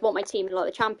midfielder, where I'd want my team at, like,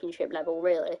 the championship level,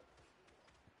 really.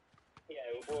 Yeah,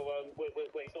 well,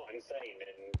 he's not insane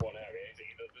in one area, is he?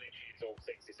 Literally, it's all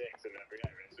 66 in every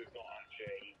area, so it's not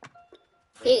actually...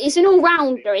 It's an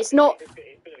all-rounder, it's not... It's gonna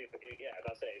be, yeah,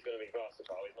 that's it, it's going to be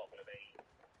versatile, he's not going to be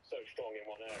so strong in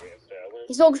one area still.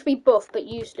 He's not going to be buff, but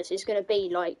useless. He's going to be,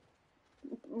 like,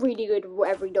 really good at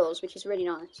whatever he does, which is really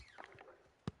nice.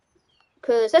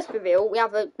 Because, let's be real, we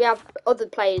have other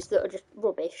players that are just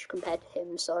rubbish compared to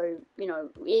him, so, you know,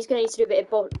 he's going to need to do a bit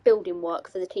of building work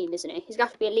for the team, isn't he? He's going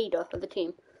to have to be a leader of the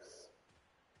team.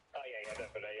 Oh, yeah,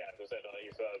 definitely, yeah. He's got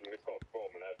to perform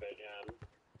and everything, yeah.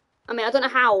 I mean, I don't know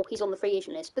how he's on the free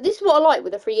agent list, but this is what I like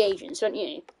with the free agents, don't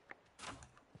you?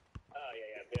 Oh,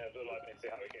 yeah, like, let's see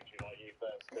how it gets you, like, you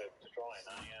first to try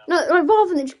that, yeah. No, like,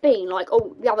 rather than just being like,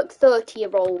 oh, we have like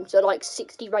 30-year-olds that are like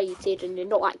 60 rated and they're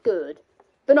not that good.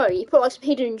 But no, you put like some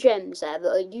hidden gems there that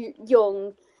are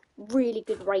young, really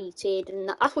good rated, and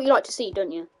that's what you like to see,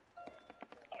 don't you?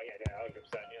 Oh, yeah, 100%,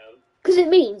 yeah. Because it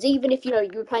means, even if, you know,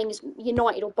 you were playing as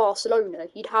United or Barcelona,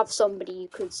 you'd have somebody you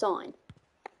could sign.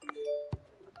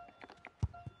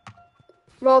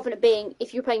 Rather than it being,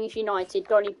 if you're playing with United,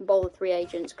 don't even bother 3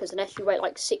 agents, because unless you wait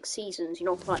like 6 seasons, you're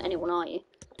not going to find anyone, are you?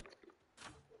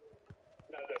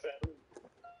 No, that's it.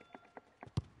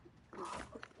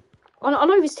 I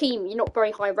know this team, you're not very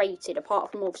high rated,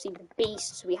 apart from obviously the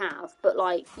beasts we have, but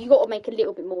like, you got to make a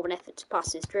little bit more of an effort to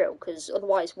pass this drill, because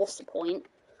otherwise, what's the point?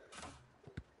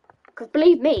 Because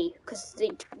believe me, because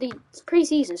the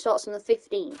pre-season starts on the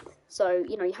 15th, so,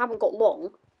 you know, you haven't got long,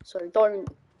 so don't,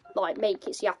 like, make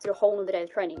it so you have to do a whole other day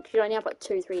of training, because you only have, like,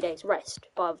 2-3 days rest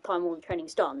by the time all the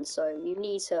training's done, so you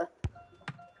need to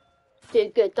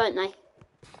do good, don't they?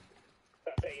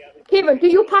 That's it, yeah. Kieran, do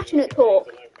your passionate talk.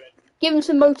 Give them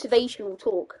some motivational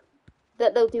talk.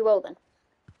 That they'll do well then.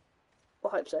 I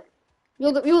hope so.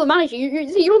 You're the manager.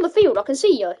 You're on the field. I can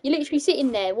see you. You're literally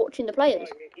sitting there watching the players.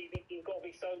 You've got to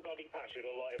be so bloody passionate.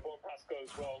 Like, if one pass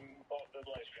goes wrong,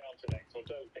 like straight on to the next one.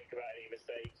 Don't think about any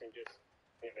mistakes and just,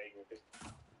 you know, just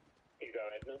keep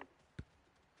going.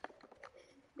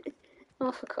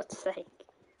 Oh, for God's sake!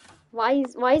 Why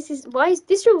is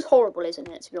this drill's horrible, isn't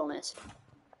it? To be honest.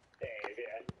 It is,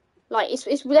 yeah. Like, it's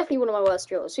definitely one of my worst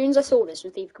drills. As soon as I saw this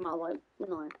when FIFA come out, I was like,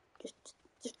 no, just,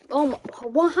 oh my,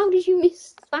 how did you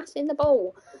miss that in the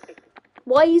bowl?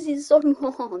 Why is it so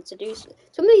hard to do?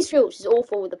 Some of these drills is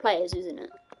awful with the players, isn't it?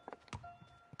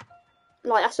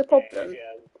 Like, that's a problem.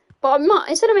 Yeah. But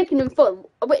instead of making them fun,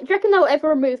 do you reckon they'll ever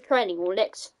remove training, or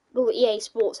next EA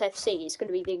Sports FC is going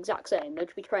to be the exact same? They'll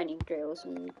just be training drills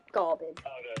and garbage.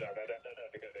 Oh, no,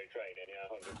 because they're training, yeah,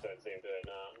 100% seem to do it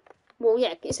now. Well,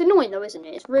 yeah, it's annoying though, isn't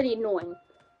it? It's really annoying.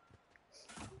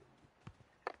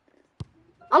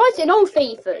 I liked it in old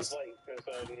FIFAs. I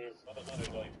don't know,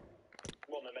 like,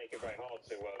 one, they make it very hard to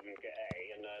get A,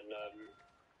 and then,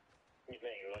 you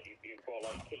mean, like, you've got to,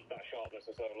 like, keep that sharpness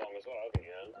for so long as well, haven't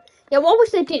you? Yeah, what I wish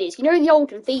they did is, you know, in the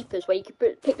olden FIFAs where you could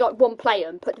pick like one player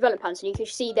and put development plans and you could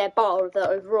see their bar of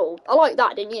their overall. I like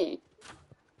that, didn't you?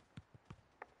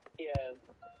 Yeah.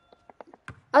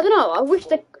 I don't know. I wish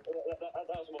they.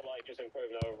 That was more like just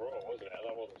improving overall, wasn't it?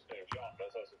 That wasn't doing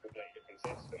sharpness. That's a completely different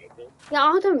system. Yeah,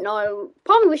 I don't know.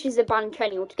 Part of me wishes they banned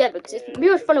training altogether because it'd be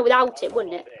much funner without it,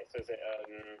 wouldn't it? Because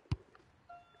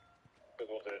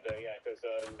what did it do? Yeah, because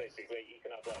basically you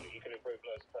can have like you can improve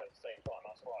loads of players at the same time.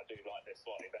 That's why I do like this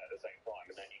slightly better at the same time,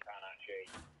 and then you can actually,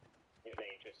 you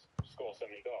know, just score so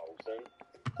many goals.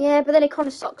 Yeah, but then it kind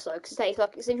of sucks though, because it's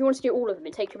like, if you want to do all of them,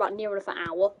 it takes you about near enough an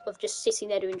hour of just sitting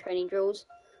there doing training drills.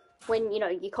 When, you know,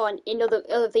 you can't, in other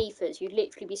FIFAs, you'd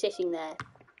literally be sitting there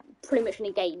pretty much in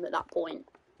a game at that point.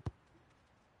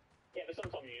 Yeah, but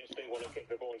sometimes you just do want to kick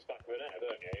the ball in the back of the net,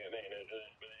 don't you? I mean,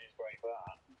 it's great for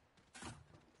that.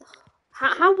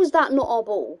 How was that not our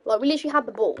ball? Like, we literally had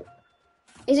the ball.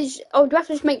 Is it just, oh, do we have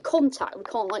to just make contact? We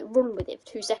can't, like, run with it for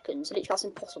 2 seconds. Literally, that's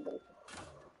impossible.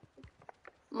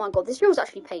 Oh my God, this feels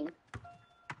actually pain.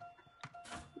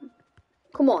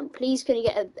 Come on, please can you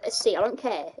get a C? I don't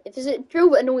care. If there's a drill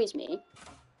that annoys me...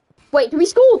 Wait, did we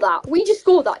score that? We just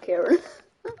scored that, Kieran.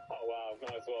 Oh wow,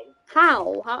 nice one.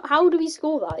 How do we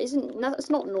score that? That's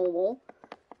not normal.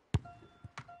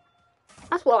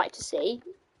 That's what I like to see.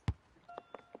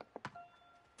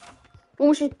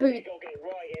 Or just boot. You got to get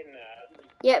right in there.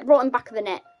 Yeah, right in back of the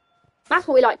net. That's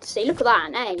what we like to see. Look at that,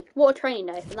 and hey, what a training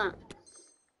day for that.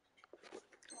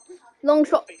 Long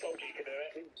shot. They told you you could do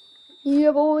it.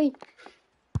 Yeah, boy.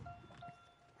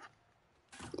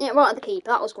 Yeah, right at the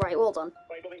keeper. That was great. Well done.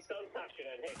 Wait, but he's so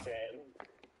passionate and hits it.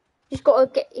 Just got to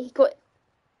get. He got.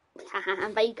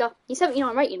 And Vega. He's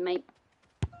 79 rated, mate.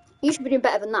 You should be doing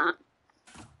better than that.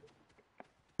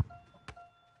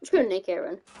 It's good, Nick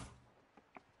Aaron.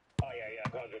 Oh yeah,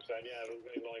 100%. Yeah,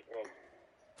 really like.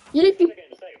 You literally.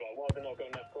 Getting saved, like, why are they not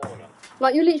going left corner?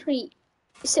 Like, you're literally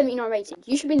 79 rated.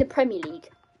 You should be in the Premier League.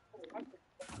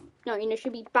 No, you know,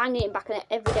 should be banging it back in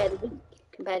every day of the week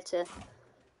compared to.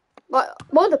 Like,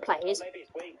 what other players? Maybe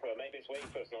it's weak for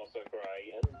it's not so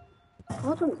great.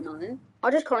 I don't know.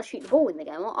 I just can't shoot the ball in the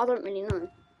game. I don't really know.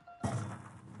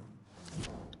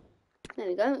 There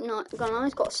we go.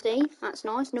 Nice. Got a C. That's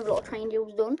nice. Another lot of training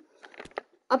deals done.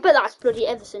 I bet that's bloody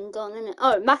Everson done, isn't it?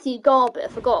 Oh, Matthew Garbutt. I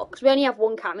forgot. Because we only have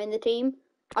one cam in the team.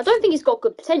 I don't think he's got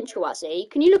good potential, has he?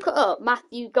 Can you look it up?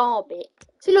 Matthew Garbutt.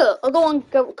 See, look. I'll go on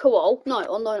Koal. No,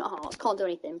 on Loan at Hearts. Can't do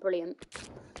anything. Brilliant.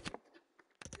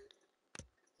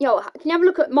 Yo, can you have a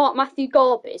look at Matthew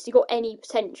Garbutt? Has he got any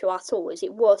potential at all? Is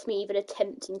it worth me even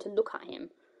attempting to look at him?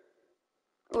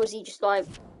 Or is he just like,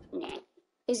 nah.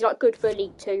 Is he like good for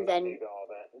League 2, then you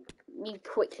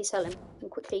quickly sell him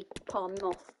and quickly palm him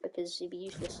off because he'd be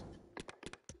useless.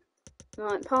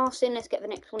 Right, passing, let's get the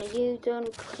next one of you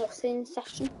done. Crossing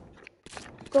session.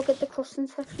 Go get the crossing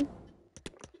session.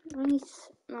 Right,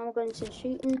 now we're going to the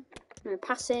shooting. No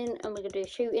passing, and we're going to do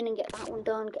shooting and get that one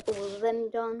done, get all of them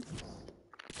done.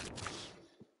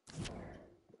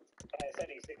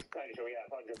 76 potential, yeah,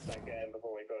 100% game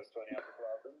before he goes 20 up as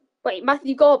well. Wait,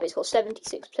 Matthew Garbutt's got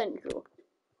 76 potential.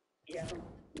 Yeah.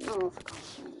 Oh, for God's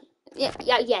sake.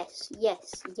 Yes.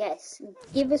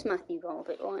 Give us Matthew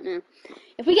Garbutt right now.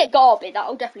 If we get Garbutt,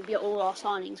 that'll definitely be at all our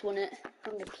signings, won't it?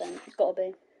 100%. It's got to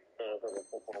be.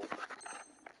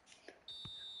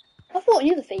 I thought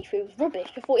the other FIFA was rubbish.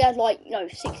 I thought he had, like,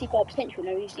 65 potential.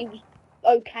 No, he was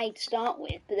okay to start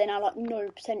with, but then I had, no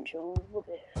potential.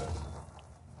 Rubbish.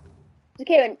 So,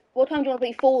 Kieran, what time do you want to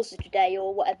play Forza today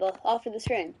or whatever after the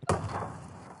stream? Yeah,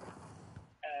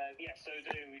 so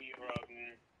do your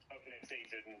opening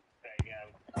season thing,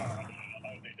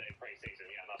 opening day pre-season,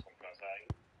 yeah, that's what I'm going to say.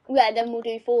 Yeah, then we'll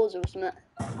do Forza or something.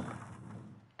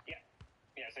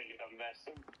 Yeah, so you've done this.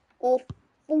 Or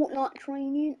Fortnite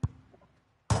training.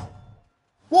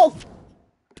 Whoa!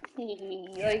 Yeah, so after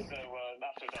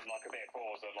we've done like a bit of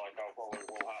Forza, like I'll probably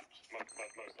will have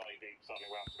most likely something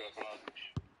we'll have to go for lunch.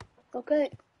 Okay.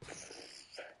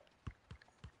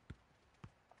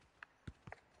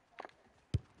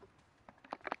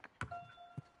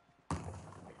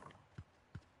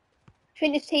 Do you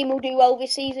think this team will do well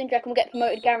this season? Do you reckon we'll get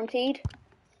promoted guaranteed?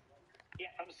 Yeah,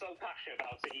 I'm so passionate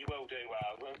about it, you will do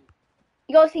well.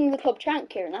 You gotta sing the club chant,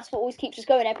 Kieran. That's what always keeps us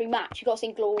going every match. You gotta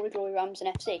sing Glory, Glory, Ramsden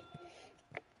FC.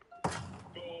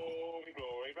 Glory,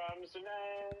 glory, Ramsden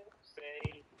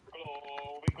FC.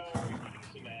 Glory, glory,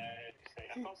 Ramsden FC. I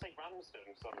can't say Ramsden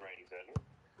for some reason.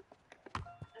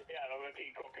 Yeah, I'm a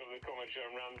peacock of the commentary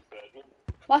on Ramsden.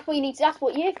 That's what you need. That's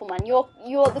what you're for, man. You're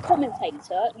the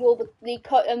commentator. You're the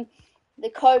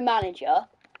co-manager,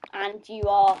 and you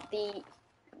are the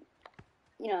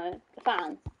the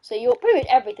fan. So you're pretty much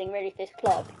everything really for this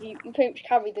club. You pretty much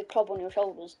carry the club on your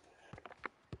shoulders.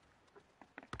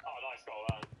 Oh, nice goal,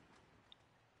 man.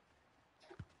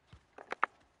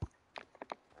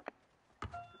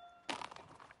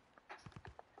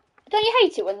 Don't you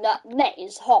hate it when that net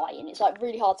is high and it's like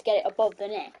really hard to get it above the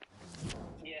net?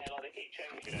 Yeah, like they keep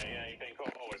changing it, yeah, you think,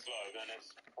 oh, it's low, then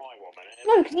it's high 1 minute.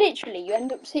 No, because literally you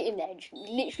end up sitting there just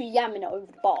literally yamming it over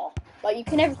the bar. Like you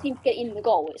can never seem to get in the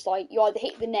goal. It's like you either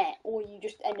hit the net or you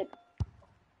just end up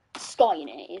skying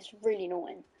it. It's really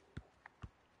annoying.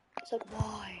 It's like,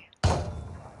 why?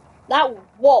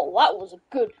 Whoa, that was a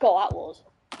good goal, that was.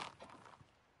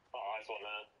 Oh, nice one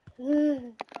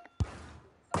there.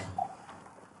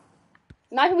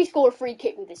 Imagine we score a free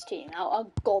kick with this team.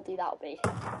 How godly that would be.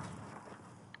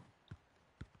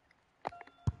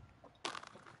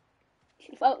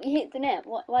 Well, you hit the net.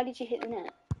 Why did you hit the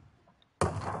net?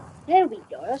 There we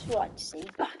go. That's what I like to see.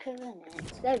 Back of the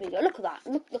net. There we go. Look at that.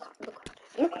 Look at that.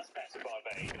 That's better by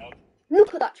Baker.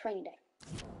 Look at that training day.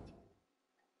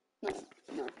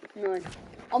 No.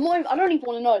 I don't even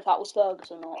want to know if that was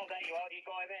Fergus or not. Oh, there you are. You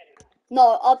got him in.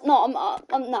 No,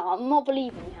 I'm not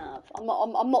believing we have. I'm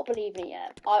not believing it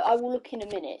yet. I will look in a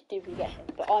minute. Do we get him?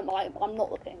 But I'm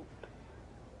not looking.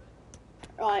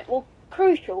 Right. Well,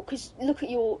 crucial because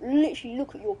literally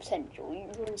look at your potential.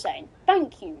 You're insane.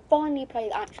 Thank you. Finally, a player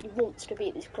that actually wants to be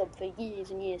at this club for years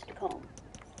and years to come.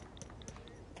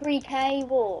 3k,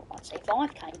 well, I'd say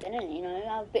 5k then,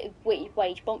 have a bit of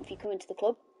wage bump if you come into the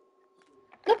club.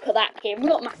 Look at that kid, we've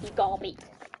got Matthew Garbutt.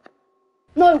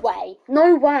 No way.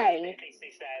 No,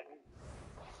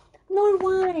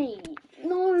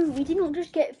 we did not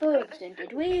just get Ferguson,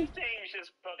 did we? This team's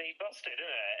just bloody busted,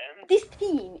 isn't it? This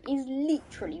team is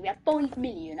literally, we had 5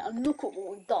 million and look at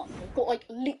what we've done. We've got like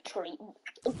literally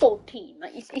a god team.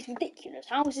 Like, it's ridiculous.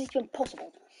 How is this even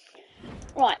possible?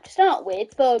 Right, to start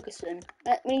with, Ferguson.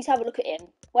 We need to have a look at him.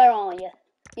 Where are you?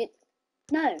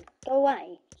 No, go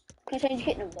away. Can I change your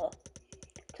kit number?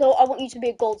 So I want you to be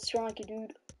a god striker,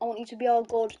 dude. I want you to be our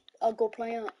god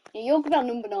player. Yeah, you're about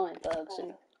number 9,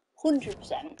 Ferguson.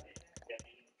 100%.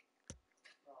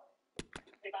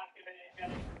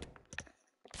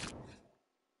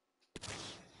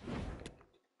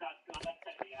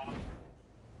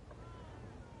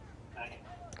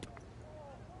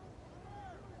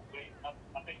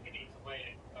 I think he needs to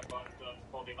wait about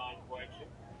body line correction.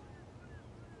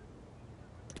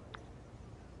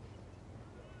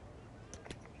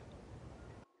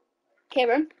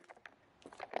 Kieran,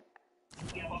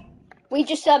 Yeah, well, we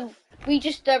just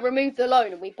removed the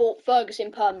loan and we bought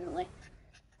Ferguson permanently.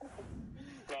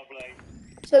 lovely.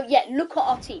 So yeah, look at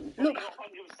our team. Look. You're 100%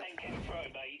 getting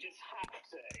thrown, though. You just have to.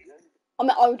 I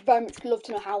mean, I would very much love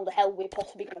to know how the hell we're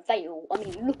possibly going to fail. I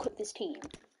mean, look at this team.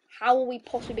 How are we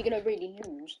possibly going to really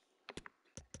lose?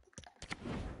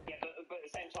 Yeah, but at the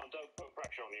same time, don't put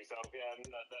pressure on yourself. Yeah, that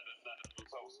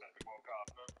was all stepping World Cup.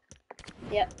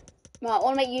 Yep. Right, I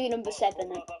want to make you number 7.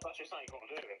 That's just how you got to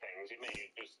do with things. You mean you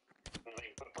just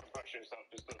put pressure and stuff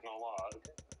just does not work.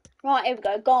 Right, here we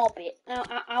go. Garbit.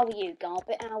 How are you,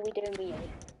 Garbit? How are we doing with you?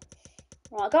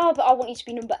 Right, Garbit, I want you to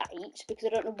be number 8 because I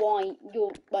don't know why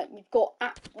you're like you've got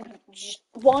just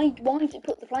why did it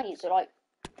put the players like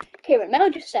Kieran? May I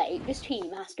just say this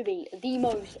team has to be the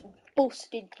most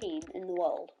busted team in the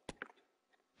world.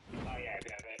 Oh yeah,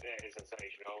 it is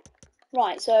sensational.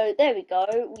 Right, so there we go.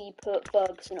 We put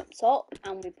Ferguson up top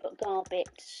and we put Garbit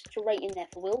straight in there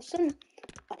for Wilson.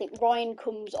 I think Ryan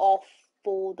comes off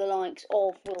for the likes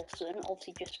of Wilson.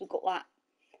 Obviously, just we've got that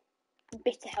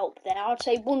bit of help there. I'd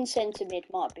say one centre mid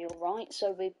might be alright.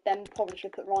 So we then probably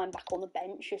should put Ryan back on the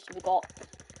bench just so we've got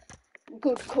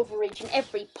good coverage in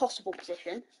every possible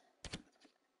position.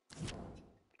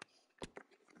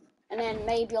 And then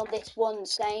maybe on this one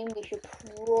same, we should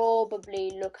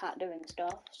probably look at doing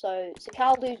stuff. So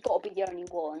Caldu's got to be the only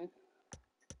one.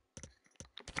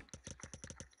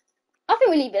 I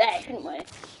think we leave it there, shouldn't we?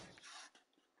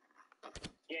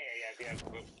 Yeah.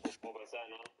 We'll go there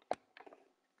now.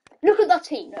 Look at that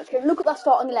team. Okay, look at that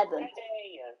starting 11.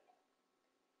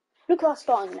 Look at that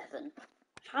starting 11.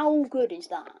 How good is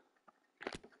that?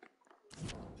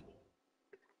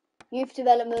 Youth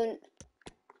development.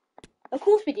 Of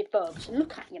course we did Ferguson.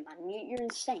 Look at you, man. You're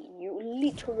insane. You're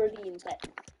literally insane.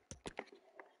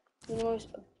 You're the most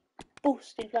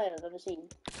busted player I've ever seen.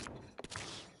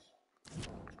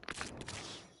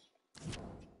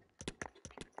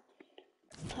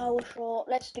 Power shot.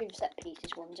 Let's do set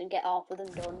pieces ones and get half of them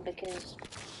done because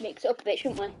mix it up a bit,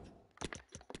 shouldn't we?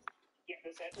 Yeah,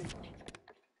 that's it.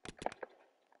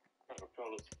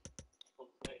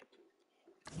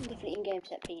 Definitely in-game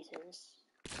set pieces.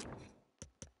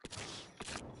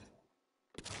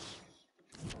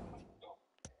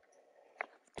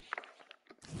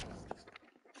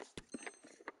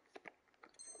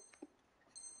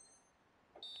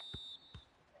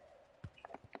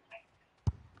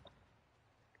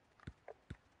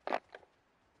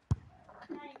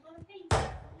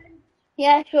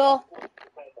 Yeah, sure.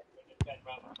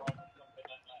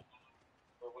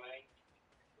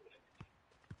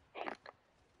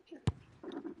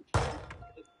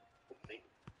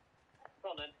 Go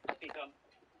on then, what have you done?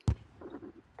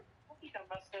 What have you done,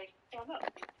 Rusty? Come on up.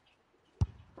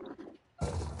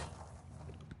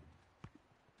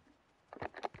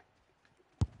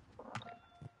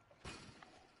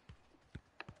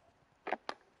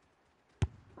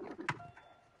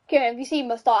 Kieran, have you seen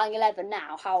my starting 11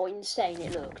 now? How insane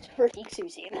it looked. Pretty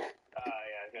suiting.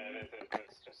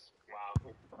 It's just, wow.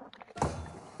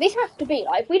 This has to be,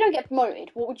 like, if we don't get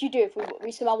promoted, what would you do if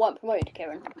we somehow weren't promoted,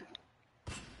 Kieran?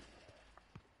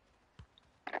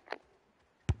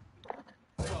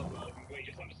 We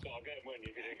just have to start again, wouldn't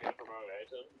you, if you didn't get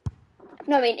promoted?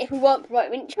 No, I mean, if we weren't promoted,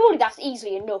 I mean, surely that's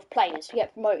easily enough players to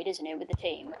get promoted, isn't it, with the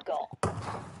team we've got?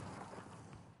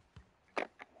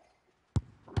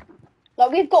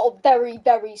 Like, we've got a very,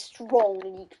 very strong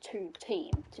League 2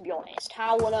 team, to be honest.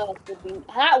 How on earth would we...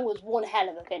 That was one hell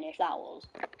of a finish, that was.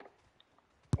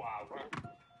 Wow.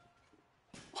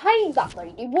 Hey, that though,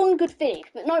 you did one good finish,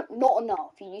 but no, not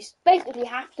enough. You basically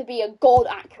have to be a god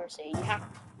accuracy. You have...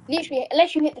 Literally,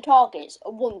 unless you hit the targets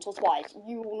once or twice,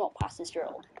 you will not pass this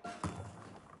drill.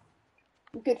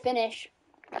 Good finish.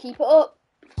 Keep it up.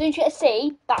 As soon as you get a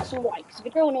C, that's alright. Because if a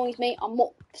drill annoys me, I'm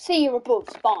not C or above,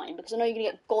 it's fine. Because I know you're going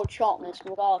to get god sharpness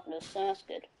regardless, so that's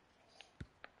good.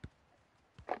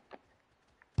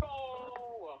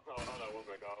 Oh, no, that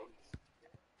wasn't a goal.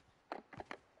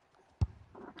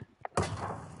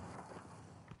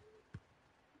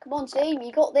 Come on, team,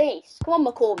 you got this. Come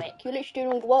on, McCormick. You're literally doing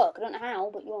all the work. I don't know how,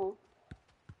 but you are.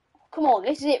 Come on,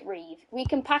 this is it, Reeve. We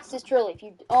can pass this drill if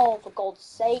you... Oh, for God's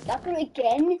sake. I do it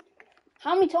again?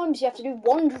 How many times do you have to do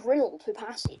one drill to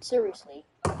pass it? Seriously.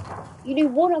 You do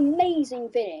one amazing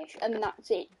finish, and that's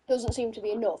it. Doesn't seem to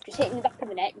be enough. Just hitting the back of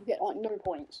the net, you get, like, no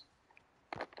points.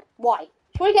 Why?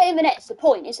 Surely getting the net's the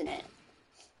point, isn't it?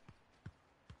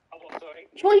 Oh, what, sorry?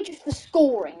 Surely just for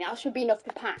scoring, that should be enough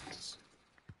to pass.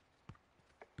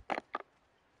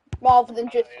 Rather than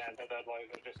just... Yeah, but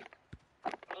like, just...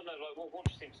 I don't know, like, what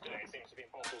just seems to do it seems to be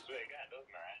impossible to do it again, doesn't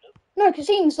it? No, because it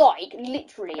seems like,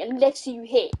 literally, unless you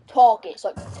hit targets,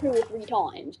 like, 2 or 3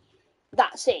 times,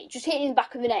 that's it. Just hitting the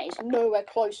back of the net is nowhere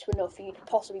close to enough for you to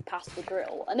possibly pass the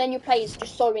drill. And then your players are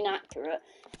just so inaccurate.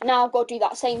 Now I've got to do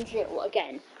that same drill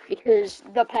again, because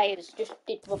the players just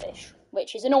did rubbish.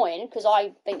 Which is annoying, because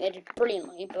I think they did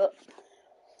brilliantly, but...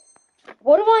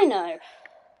 What do I know?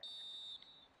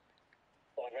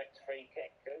 Direct free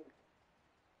kick, good.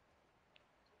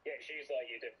 Yeah, she's like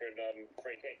your different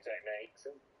free kick techniques.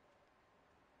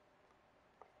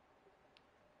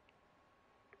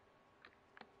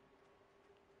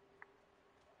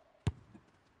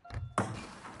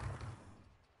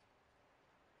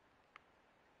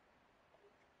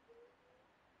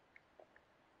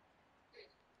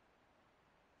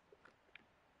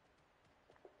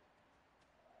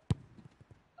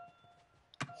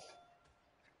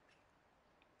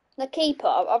 The keeper,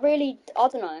 I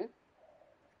don't know.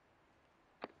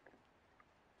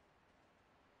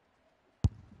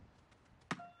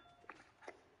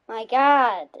 My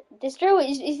God, this drill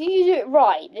is, if you do it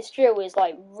right, this drill is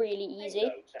like really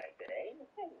easy.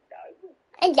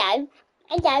 Hello,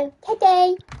 hello,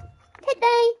 today,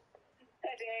 today,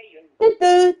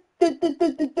 today, today,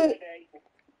 today,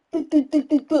 today,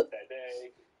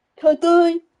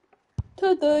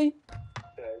 today.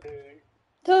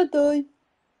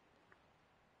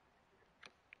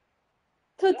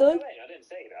 I didn't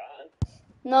say that.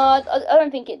 No, I don't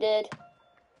think it did.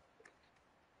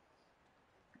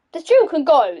 This drill can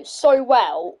go so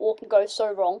well, or can go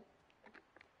so wrong.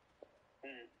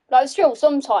 Like, still,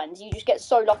 sometimes you just get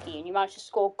so lucky and you manage to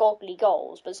score godly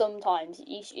goals, but sometimes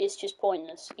it's just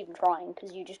pointless even trying,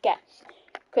 because you just get...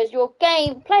 Because your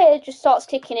player just starts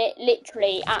kicking it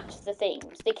literally at the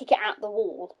things. They kick it at the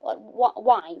wall. Like,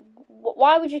 why?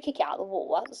 Why would you kick it at the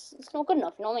wall? It's not good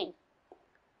enough, you know what I mean?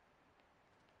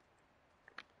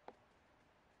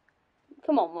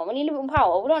 Come on, man, we need a little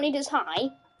power. We don't need it as high,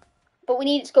 but we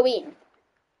need it to go in.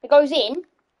 If it goes in,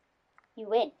 you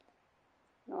win.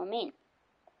 You know what I mean?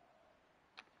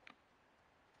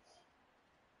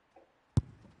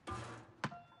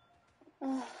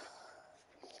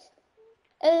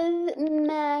 Oh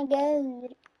my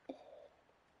God.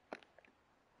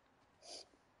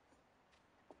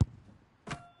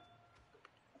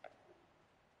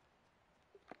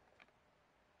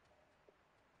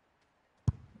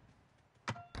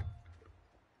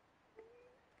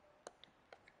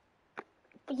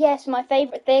 Yes, my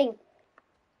favourite thing.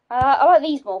 I like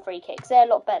these more free kicks. They're a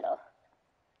lot better.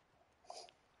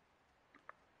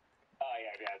 Oh,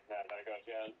 yeah, very good,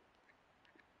 yeah.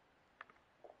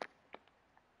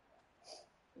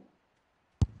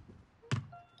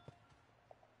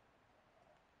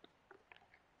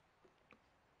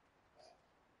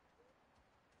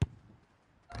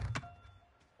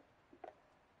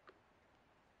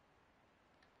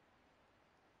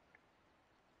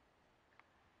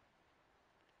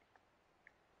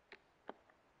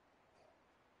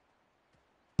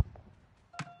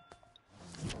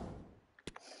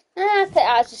 I'd put it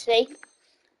out to sea.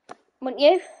 Wouldn't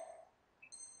you?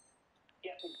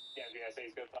 Yeah, so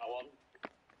he's good for that one.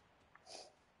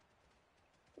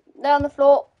 Down the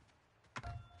floor.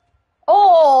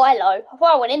 Oh, hello. I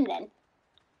thought I went in then.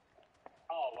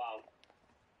 Oh, wow.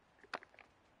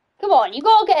 Come on, you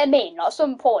got to get him in at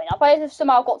some point. I bet I've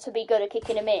somehow got to be good at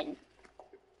kicking him in.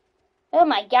 Oh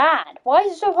my God. Why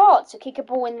is it so hard to kick a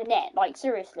ball in the net? Like,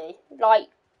 seriously. Like,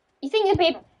 you think it'd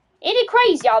be... Isn't it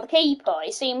crazy how the keeper,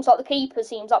 it seems like the keeper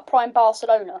seems like prime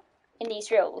Barcelona in these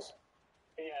drills?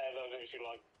 Yeah, they're literally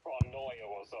like prime Neuer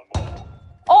or something.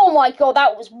 Oh my God,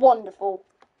 that was wonderful.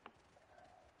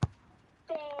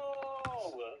 Goal!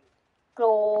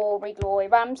 Glory, glory,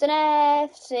 Ramsden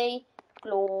FC.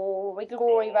 Glory,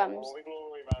 glory, Ramsden.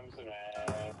 Glory, Ramsden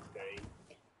FC.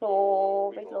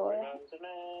 Glory, glory. Ramsden FC.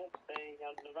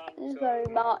 And the Rams Go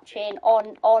go. marching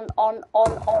on. Not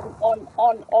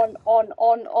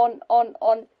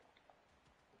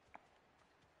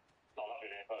lovely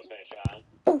in first finish,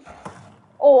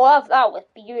 Oh, that was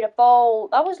beautiful.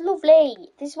 That was lovely.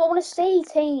 This is what I want to see,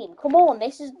 team. Come on,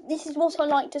 this is what I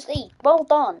like to see. Well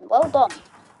done, well done.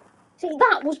 See,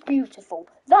 that was beautiful.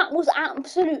 That was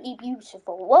absolutely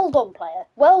beautiful. Well done, player.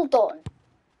 Well done.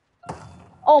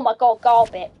 Oh my God,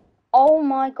 Garbit. Oh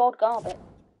my God, Garbit.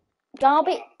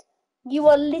 Garbit, you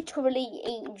are literally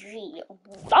a G.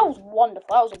 That was wonderful.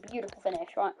 That was a beautiful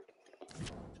finish, right?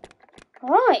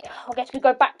 Right, I guess we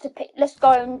go back to let's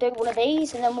go and do one of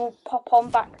these, and then we'll pop on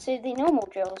back to the normal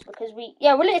drills, because we're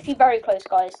literally very close,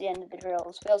 guys, to the end of the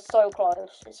drills. We're so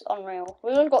close, it's unreal.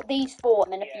 We've only got these 4,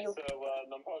 and then a few. So I'm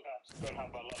probably going to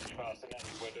have my lunch first, and then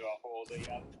we'll do our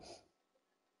 4D.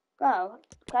 Oh,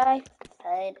 okay.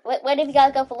 Fine. When do you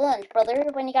guys go for lunch, brother?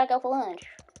 When you gotta go for lunch?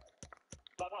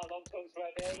 How long comes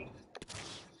ready?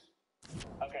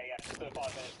 Okay, yeah, just in 5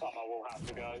 minutes time I will have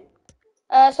to go.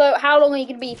 So how long are you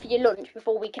gonna be for your lunch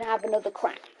before we can have another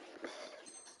crack?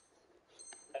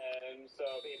 So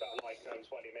it'll be about like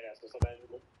 20 minutes or something.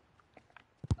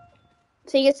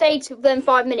 So you say to them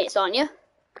 5 minutes, aren't you?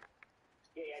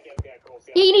 Yeah, of course.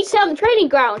 Yeah, you need to stay on the training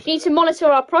ground. You need to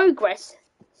monitor our progress.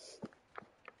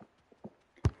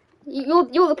 You're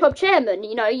the club chairman.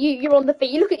 You know you're on the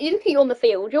field. You look at you on the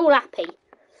field. You're all happy.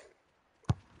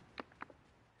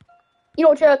 You're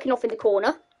not jerking off in the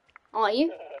corner, are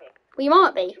you? Well, you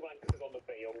might be.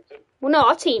 Well, no,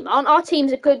 our team aren't. Our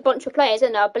team's a good bunch of players,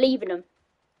 and I believe in them.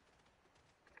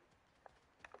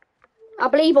 I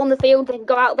believe on the field they can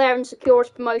go out there and secure us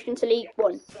promotion to League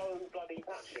One. So bloody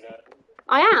passionate.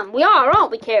 I am. We are,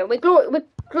 aren't we, Kieran?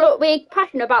 Look, we're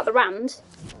passionate about the Rams.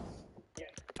 Yeah,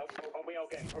 and we are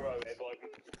getting promoted. Like,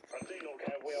 I do not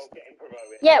care. We are getting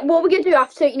promoted. Yeah, what we're gonna do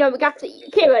after, you know, we have to.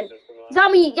 Kieran, does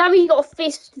that mean you got to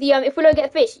fist the if we don't get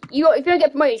a fist, if you don't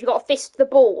get promoted, you got to fist the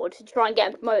board to try and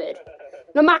get promoted.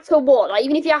 No matter what, like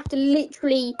even if you have to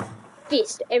literally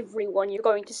fist everyone, you're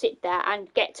going to sit there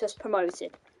and get us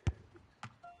promoted.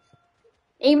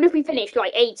 Even if we finish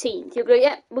like 18th, you'll go,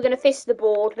 yeah, we're gonna fist the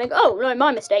board. And go, oh no,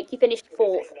 my mistake, you finished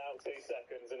 4th. Now 2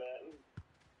 seconds and then.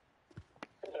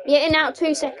 Yeah, in and out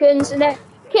 2 seconds, and then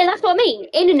yeah, that's what I mean.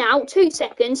 In and out 2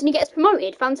 seconds, and he gets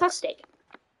promoted. Fantastic.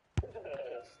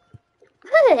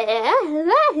 Yeah,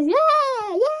 wow, we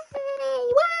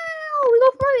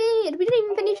got promoted. We didn't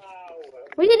even finish.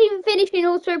 We didn't even finish in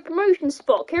auto promotion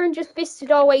spot. Kieran just fisted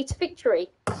our way to victory.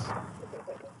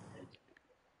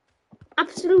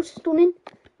 Absolute stunning.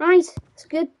 Right, it's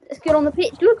good. It's good on the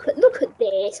pitch. Look at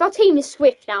this. Our team is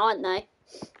swift now, aren't they?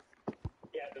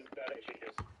 Yeah, they're literally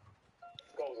just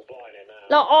goals are flying in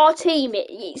now. Like our team,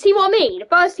 see what I mean? The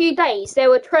first few days they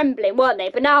were trembling, weren't they?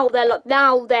 But now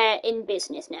they're in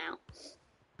business now.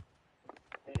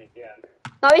 Yeah.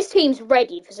 Now this team's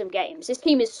ready for some games. This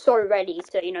team is so ready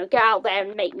to, you know, get out there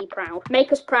and make me proud.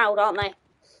 Make us proud, aren't they?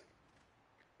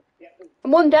 Yeah.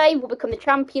 And one day we'll become the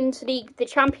Champions League. The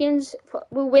champions.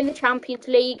 We'll win the Champions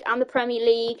League and the Premier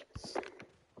League.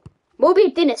 We'll be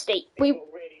a dynasty. Really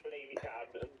believe you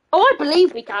can. Oh, I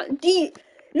believe we can.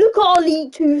 Look at our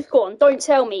League 2 score. Don't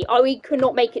tell me. Oh, we could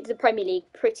not make it to the Premier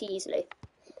League pretty easily.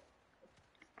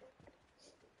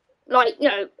 Like, you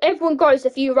know, everyone grows a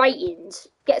few ratings,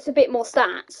 gets a bit more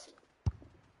stats.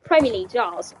 Premier League's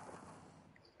ours.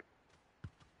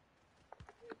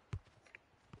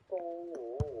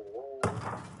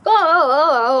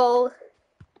 Goal!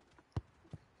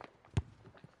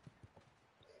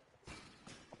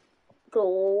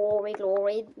 Glory,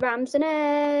 glory, Ramsden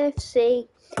FC.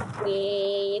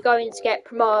 We're going to get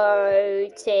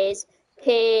promoted.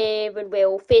 Kieran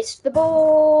will fist the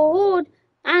board.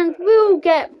 And we'll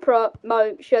get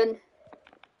promotion.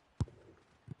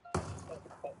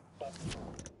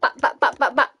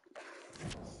 Back.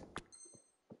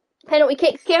 Penalty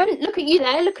kicks, Kieran. Look at you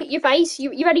there. Look at your face.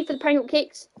 You ready for the penalty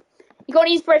kicks? You got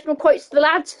any inspirational quotes to the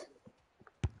lads?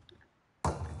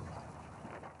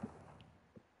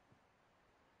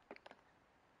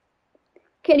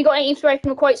 Kieran, you got any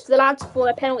inspirational quotes for the lads for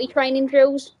their penalty training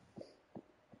drills?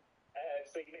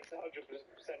 So you miss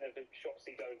 100% of the shots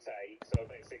you don't take. So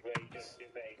basically, just hit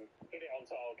it on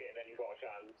target, and then you've got a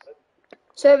chance.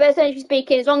 So essentially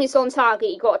speaking, as long as it's on target,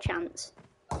 you've got a chance.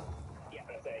 Yeah,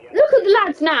 that's it. Yeah. Look at the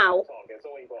lads now. That's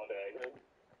all you got to do.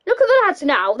 Look at the lads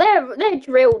now. They're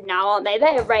drilled now, aren't they?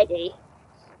 They're ready.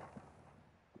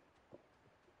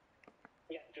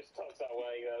 Yeah, just tucks that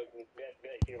away.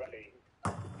 You're ready.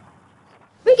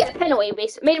 We get a penalty.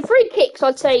 I mean, free kicks,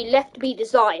 I'd say left to be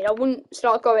desired. I wouldn't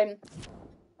start going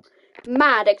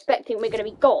mad expecting we're going to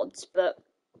be gods, but.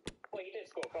 Well, you did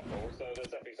score a couple, so there's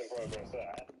definitely some progress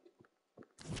there.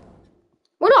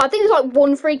 Well, no, I think there's like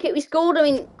one free kick we scored. I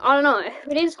mean, I don't know.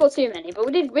 We didn't score too many, but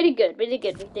we did really good. We did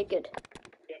good.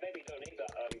 Yeah, maybe you don't need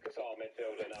that Qatar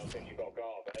midfielder now since you've got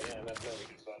Garber. Yeah, that's maybe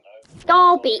just fun though.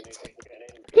 Garby.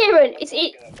 Kieran, it's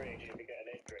it.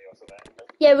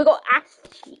 Yeah, we got ass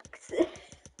cheeks.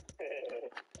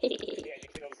 Yeah, you see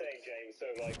what I'm saying, James? So,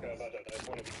 like, I don't know, if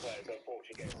one of these players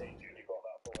unfortunately gets injured, you've got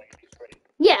that full age pretty.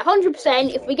 Yeah,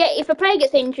 100%. If a player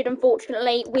gets injured,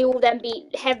 unfortunately, we will then be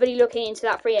heavily looking into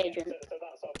that free agent. So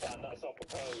that's our plan, that's our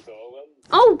proposal.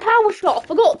 Oh, power shot! I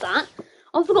forgot that.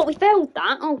 I forgot we failed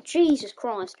that. Oh, Jesus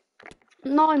Christ!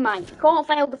 No, mate, we can't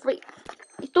fail the free.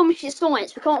 It's dumb shit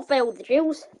science. We can't fail the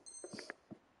drills.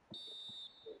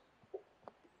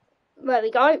 There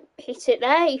we go. Hit it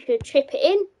there. You should chip it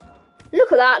in.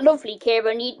 Look at that, lovely,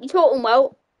 Kieran. You taught them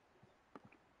well.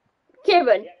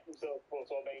 Kieran,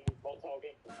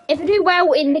 if I do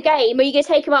well in the game, are you going to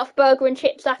take him out for burger and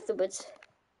chips afterwards?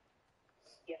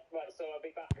 Yeah, right, so I'll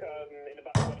be back in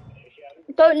about 20 minutes,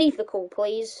 yeah? Don't leave the call,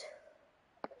 please.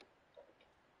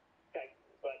 Okay,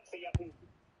 right, see ya.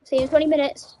 See you in 20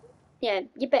 minutes. Yeah,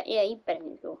 you better leave the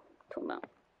call. Talking about.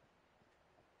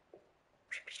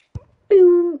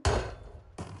 Boom.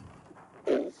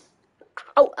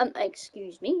 Oh,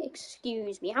 excuse me.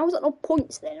 How was that no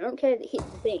points then? I don't care if it hit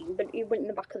the thing, but it went in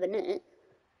the back of the net.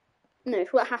 No,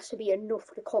 so that has to be enough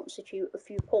to constitute a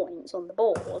few points on the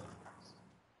board.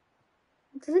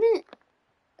 Doesn't it?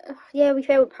 Yeah, we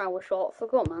failed power shot.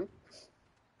 Forgot, man.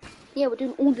 Yeah, we're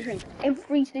doing all the training.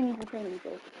 Every single training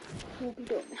drill will be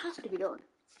done. It has to be done.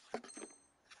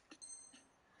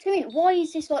 So, I mean, why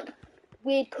is this, like,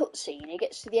 weird cutscene? It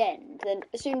gets to the end, then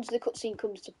as soon as the cutscene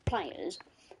comes to players,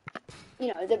 you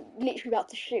know, they're literally about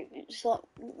to shoot. It's like,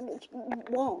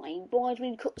 why? Why do we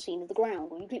need a cutscene of the ground?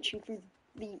 Or you glitching through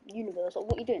the universe? Like,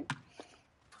 what are you doing?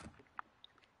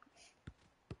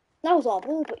 That was our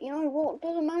ball, but you know what? It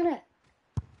doesn't matter.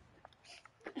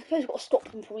 I suppose we've got to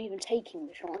stop them from even taking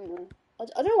the shot, haven't we? I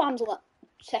don't know what happens on that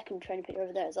second training picture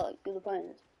over there. Is that like the other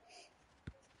players?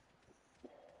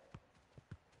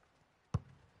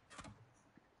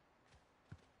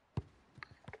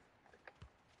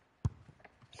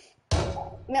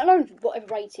 I mean, I don't know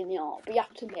whatever rating they are, but you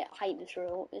have to admit, I hate this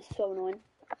rule. It's so annoying.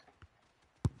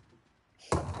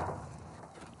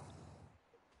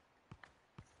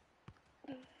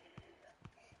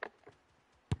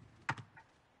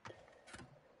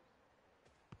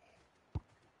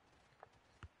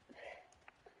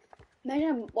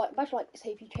 Imagine, like, say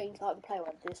if you change like the player,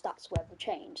 the stats where they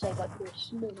change, say like you're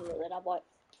smaller, then have like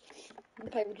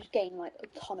the player would just gain like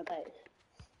a ton of players.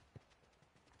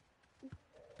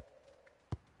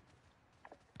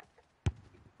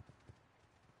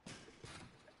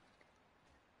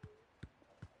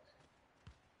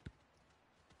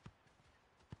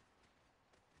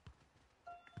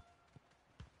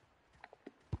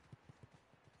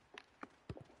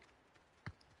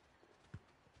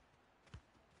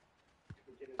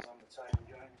 Beginners on the table,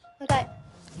 James. Okay.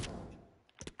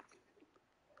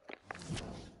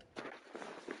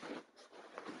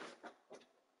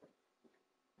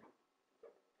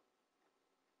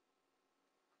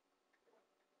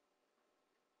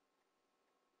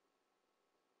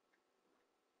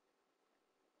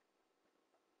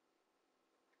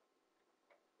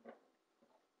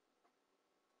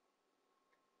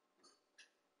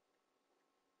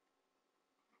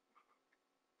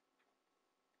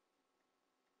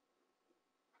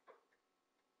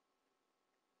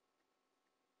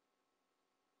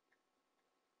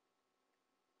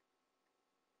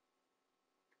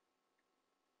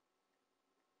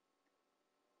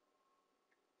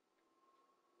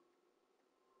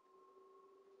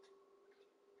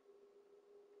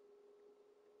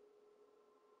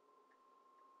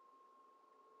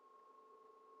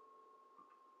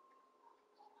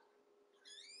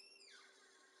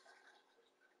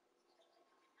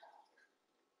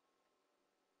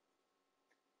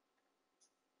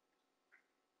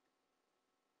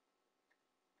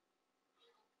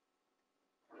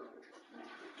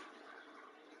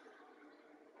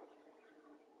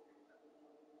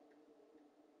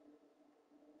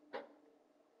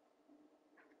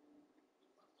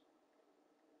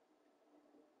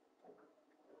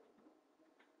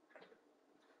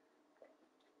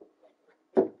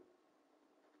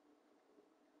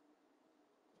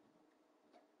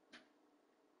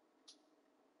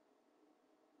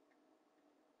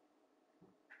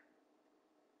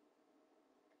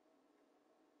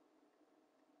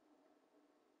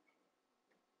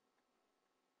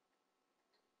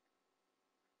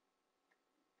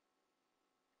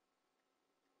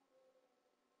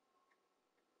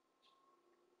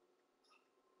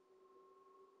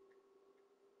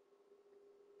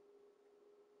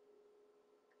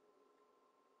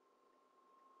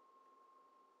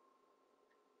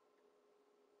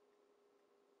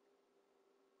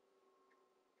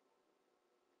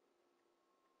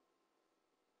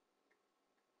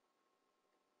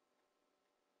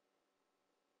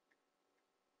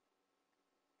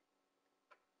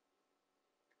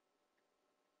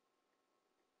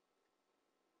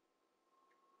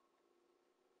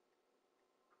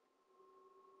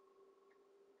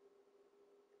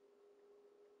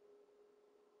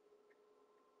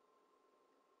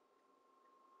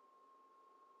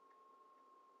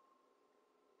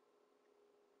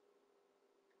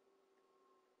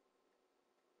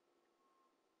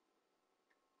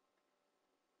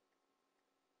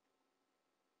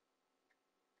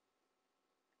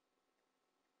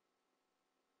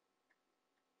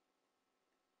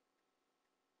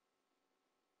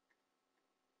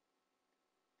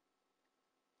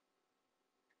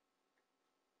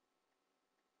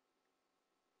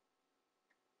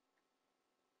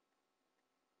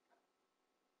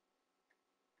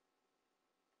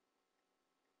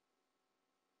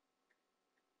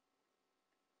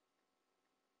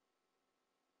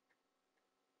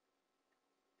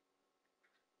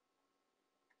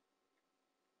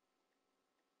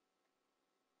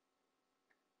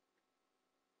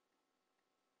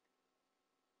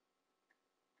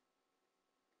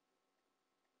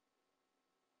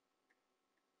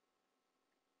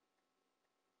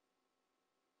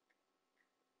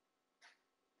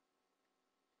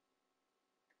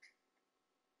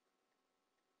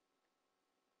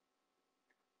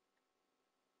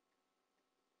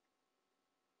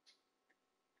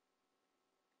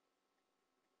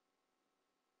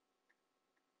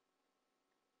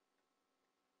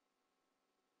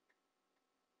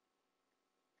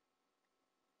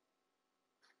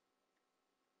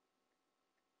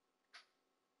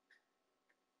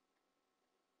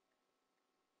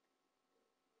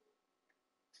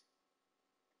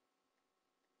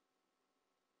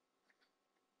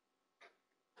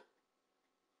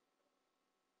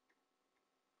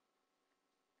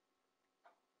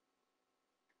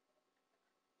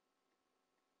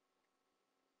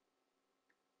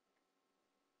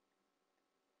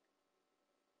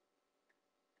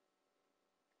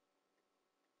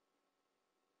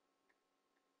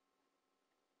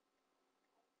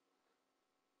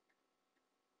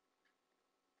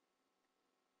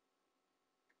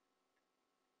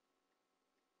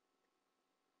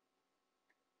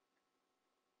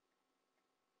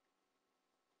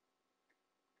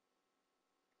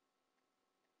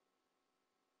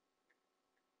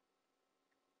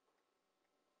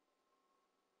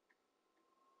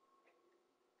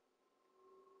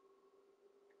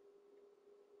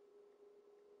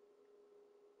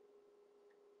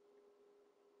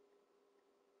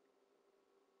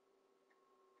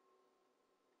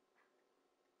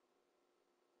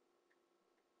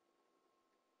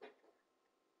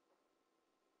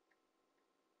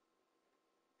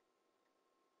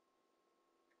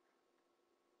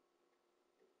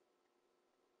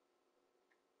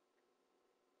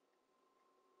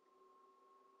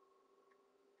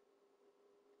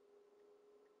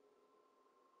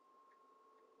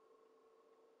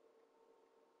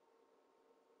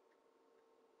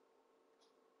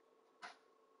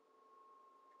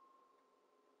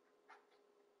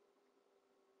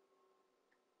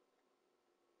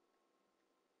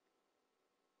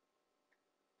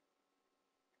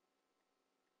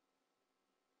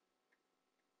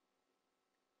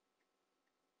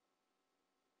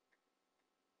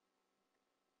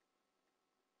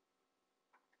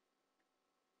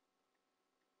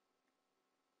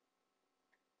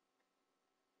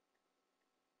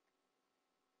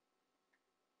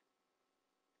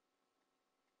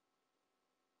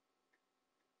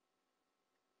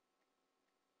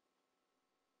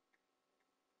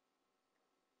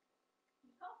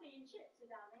 and chips are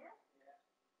down here.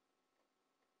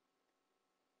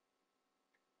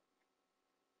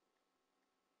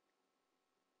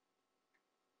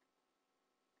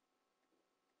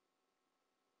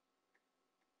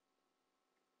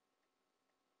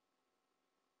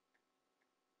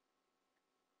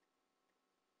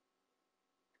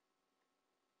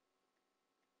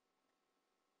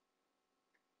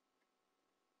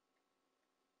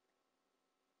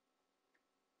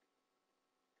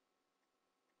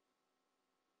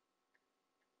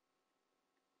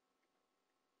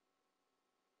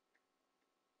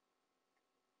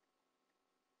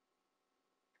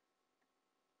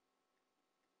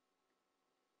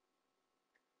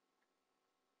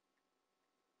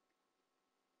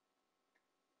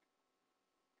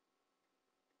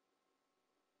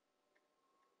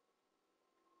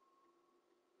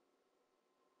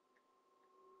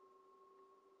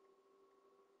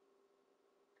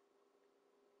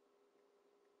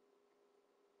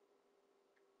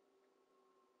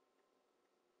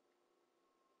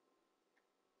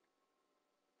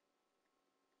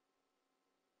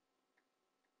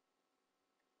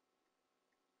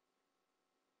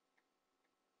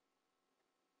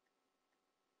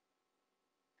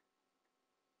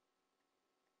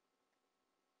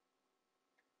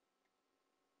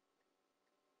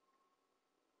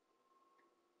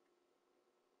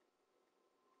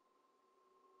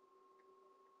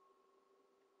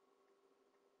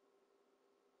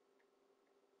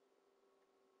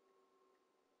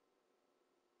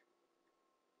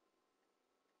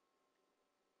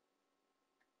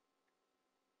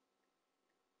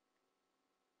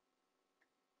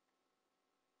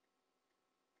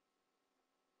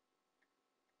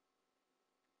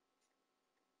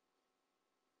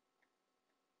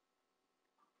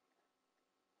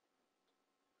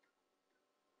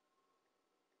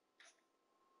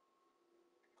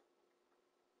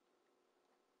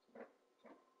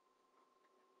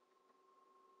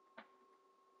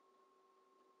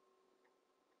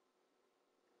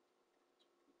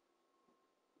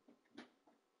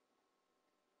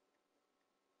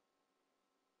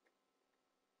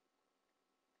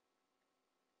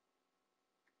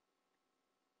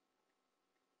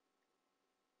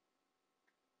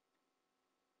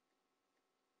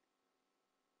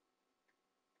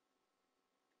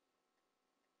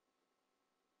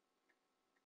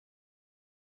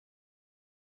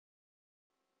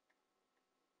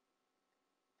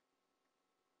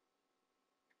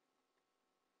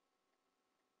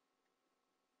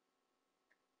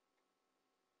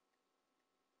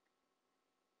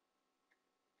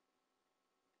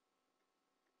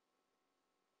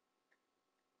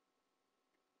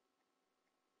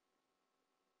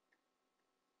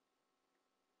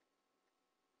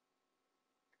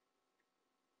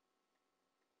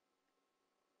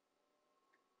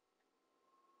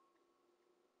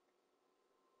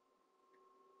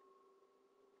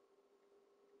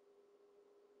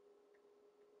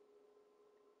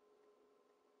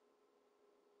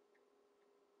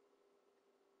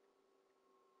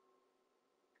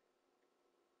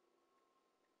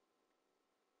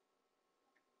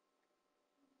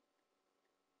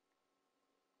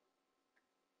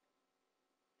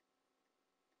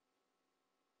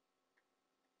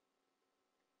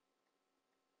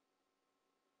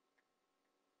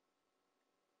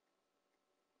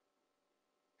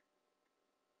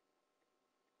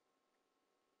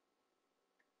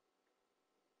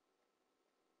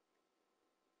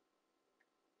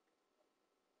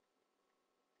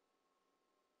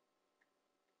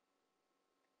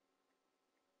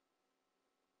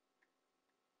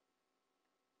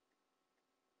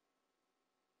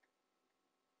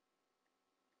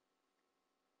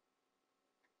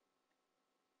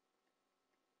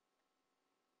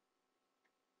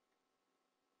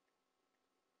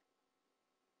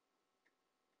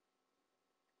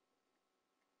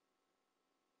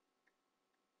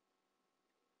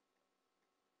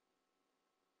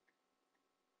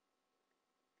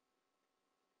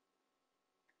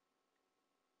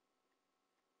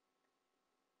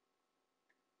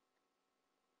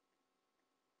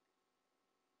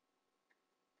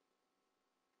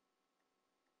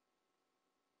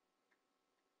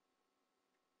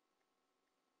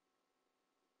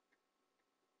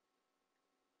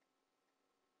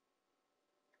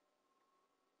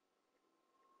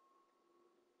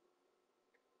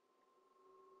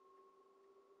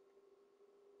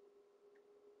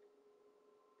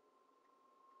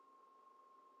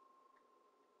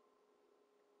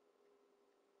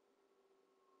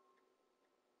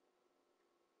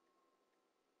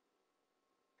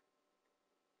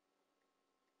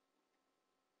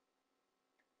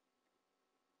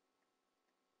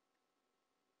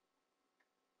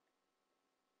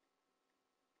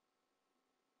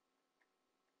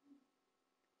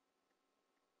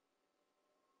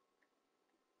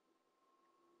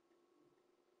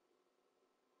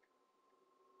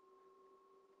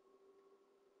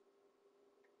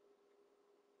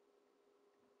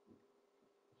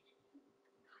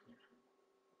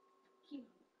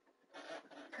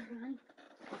 Right.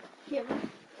 Yeah,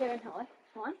 Kieran, hi.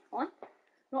 Hi.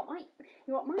 Right, mate.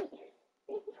 You right, mate?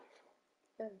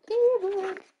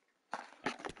 Kieran.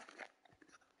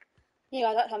 Yeah,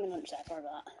 guys, that's having lunch there. Sorry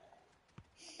about that.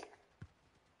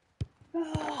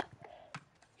 Ah,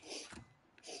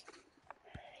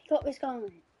 you got this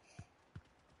going.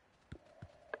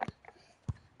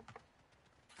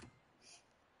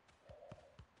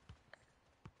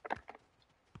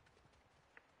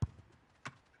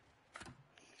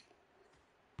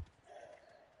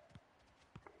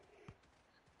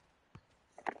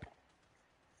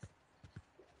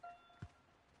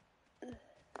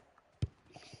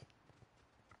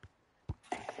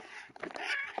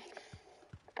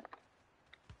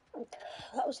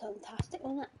 That was fantastic,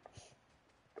 wasn't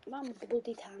it? Man,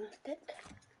 bloody fantastic.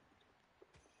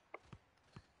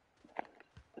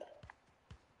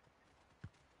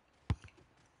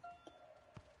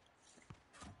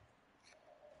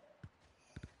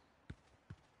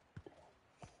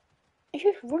 It's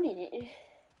just running it.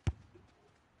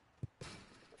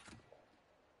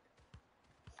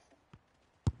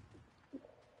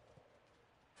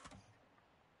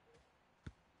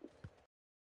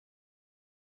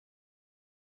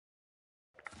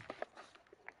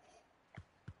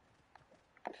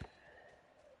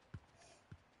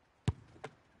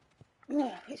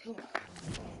 Yeah, it's cool.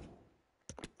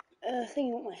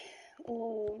 Thingy, won't we?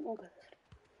 August.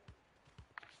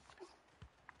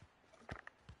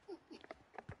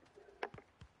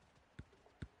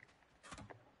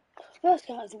 First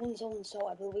guy is the ones on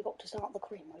side where we got to start the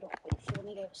career mode off with, so when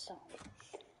they gave us started.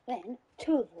 Then,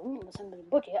 2 of them were some of the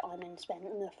budget I then spent,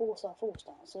 and they're 4-star,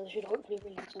 4-star, so they should hopefully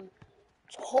bring in some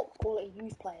top quality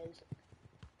youth players.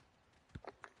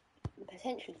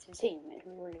 Potentially to the team, it's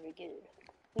really, really good.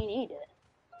 We need it.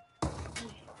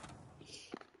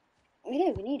 We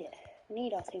do, we need it. We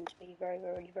need our team to be very,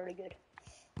 very, very good.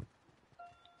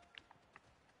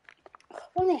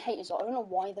 One thing I hate is, I don't know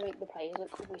why they make the players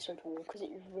look always so tall, because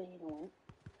it's really annoying.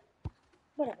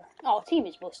 Whatever. Our team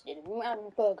is busted. We went out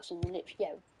with Ferguson, and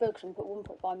Ferguson put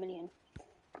 1.5 million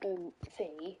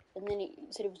fee, and then he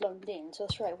said it was loaned in, so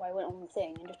straight away I went on the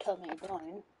thing and just terminated the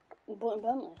loan and bought him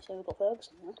permanently, so we've got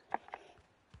Ferguson now.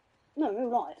 No, in real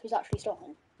life, he's actually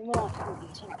starting. In real life,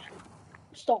 he's actually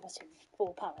starting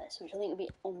for Palace, which I think would be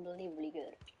unbelievably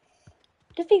good.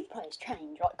 The FIFA players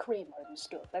change, like career mode and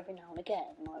stuff, every now and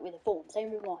again, like with a form. Say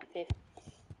in real life, if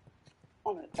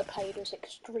a player does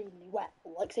extremely well,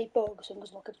 like say Ferguson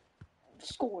was like a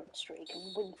scoring streak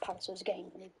and win Palace's game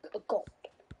and a god.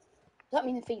 Does that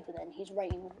mean in FIFA then his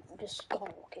rating will just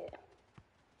skyrocket?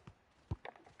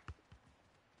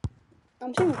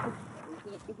 I'm assuming I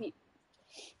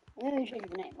don't know change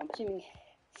the name, I'm assuming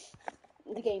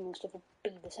the game and stuff will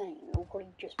be the same. It will probably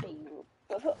just be,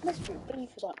 but let's be real,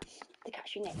 FIFA for like the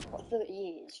catching name for like 30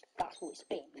 years. That's what it's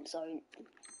been. So,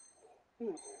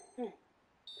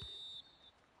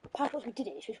 perhaps we did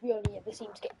it. It's just we only ever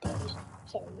seemed to get D's,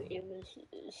 so it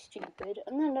was stupid.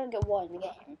 And then I don't get why in the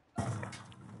game.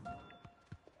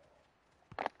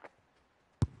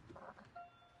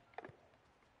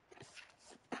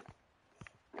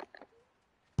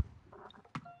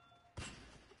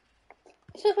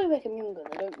 It's just when you make them younger,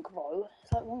 they don't grow.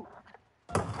 It's like, what?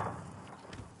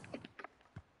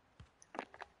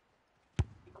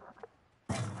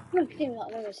 No, thing that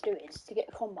I to do is to get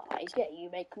a combat eyes, yeah, you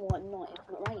make them like 90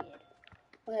 rated.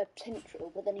 Well, they're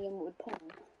potential, but then again, what would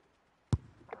pong?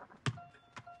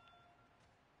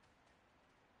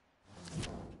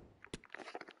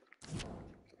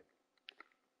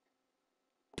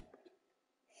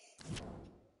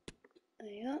 There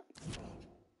you go.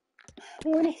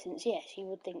 Well, in essence, yes, you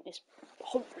would think this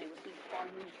hopefully would be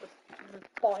the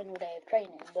final day of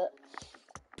training, but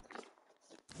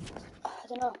I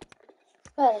don't know.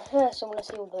 Well, first I want to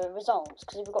see all the results,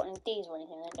 because if we've got any D's or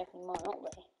anything, then definitely might not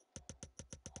be.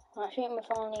 I think we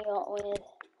finally got with,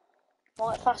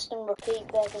 like, fast and repeat,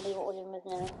 they're going to be what we're doing with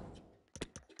now.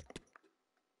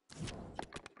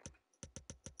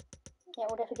 Yeah,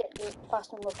 we'll definitely get the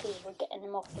fast and repeat, we're getting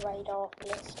them off the radar off the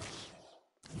list.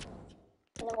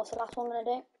 And then what's the last one going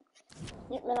to do?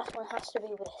 Yep, the last one has to be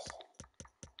this.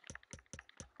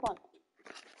 One.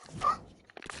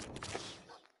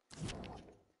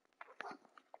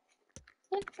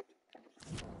 Yep.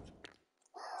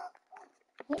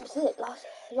 Yep, that's it.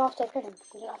 Last day of training.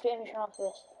 We don't have to do anything after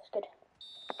this. It's good.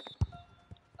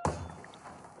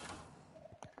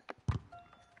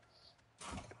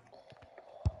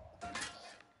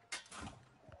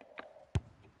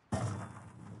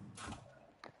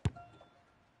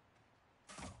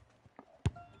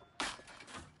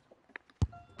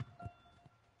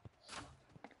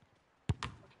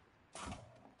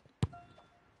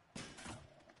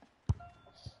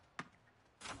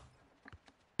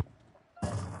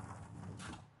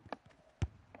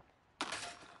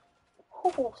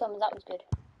 Oh, some of that was good.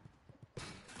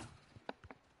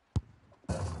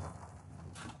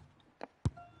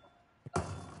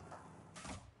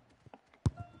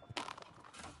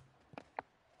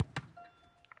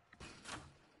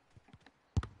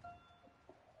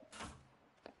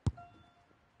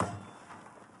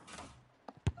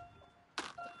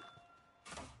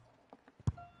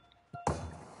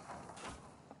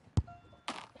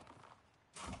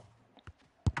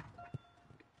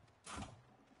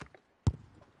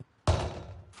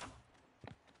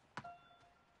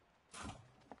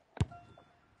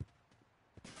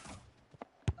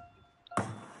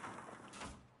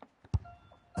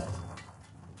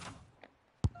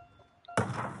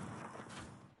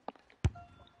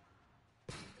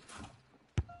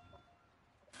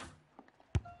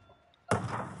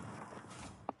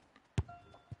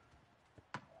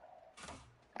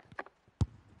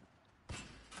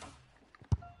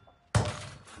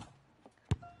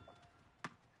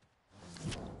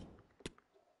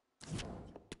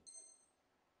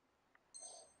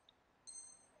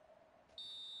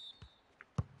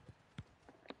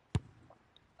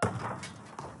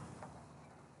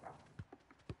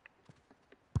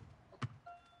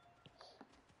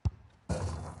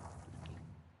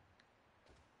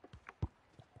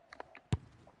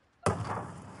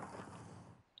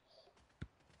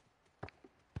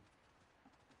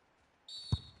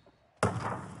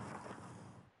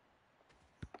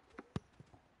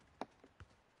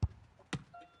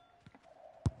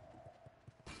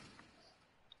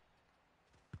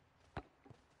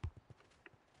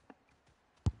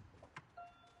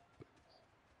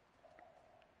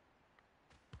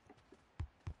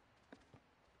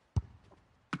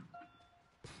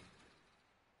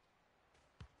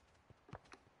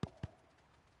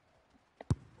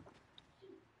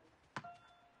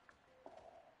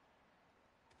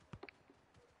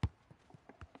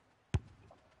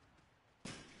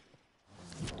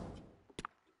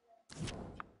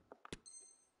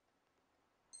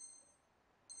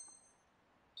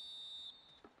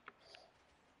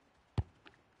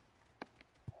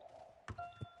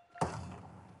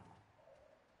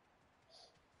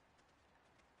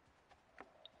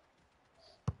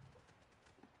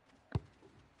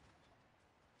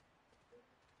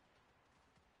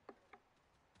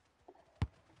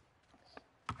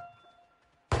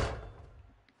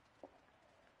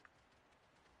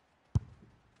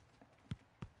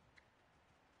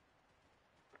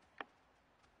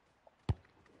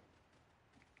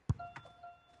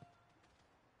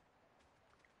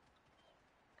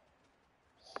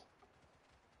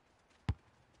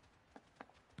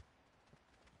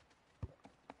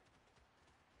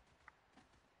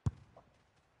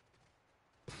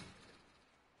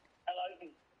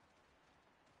 Hello.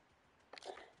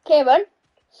 Kieran,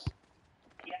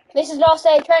 Yeah. this is last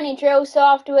day of training drill, so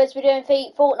afterwards we're doing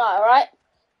Fortnite, alright?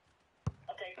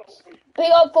 Okay, cool.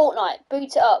 Boot up Fortnite,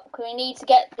 boot it up, because we need to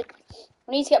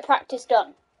get practice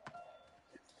done.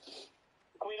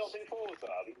 Can we not do Forza?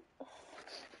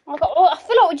 I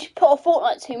feel like we just put off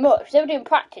Fortnite too much. If we're doing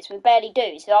practice, we barely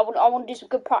do, so I want to do some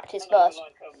good practice I know, first. but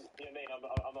like, you know what I mean?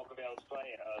 I'm not going to be able to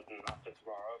play it after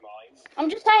tomorrow, mine. I'm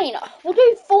just saying, we'll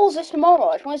do Forza tomorrow.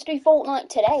 I just want us to do Fortnite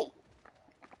today.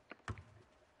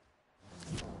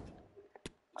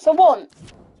 So I want,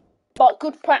 like,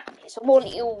 good practice. I want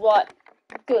it all, like,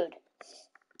 good.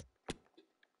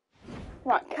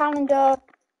 Right, calendar.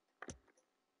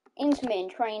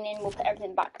 Intermittent training, we'll put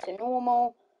everything back to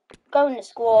normal. Go in the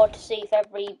squad to see if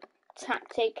every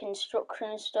tactic, instruction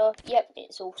and stuff. Yep,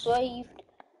 it's all saved.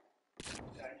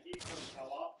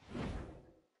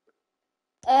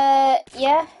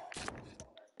 Yeah.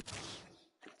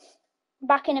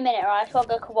 Back in a minute, alright? I've got to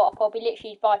go co-op. I'll be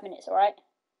literally 5 minutes, alright?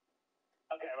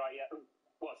 Okay, right, yeah.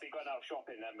 What, so you're going out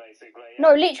shopping then, basically? Yeah?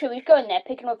 No, literally, we're going there,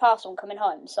 picking up a parcel and coming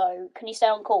home. So, can you stay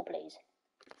on call, please?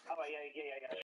 Oh, yeah.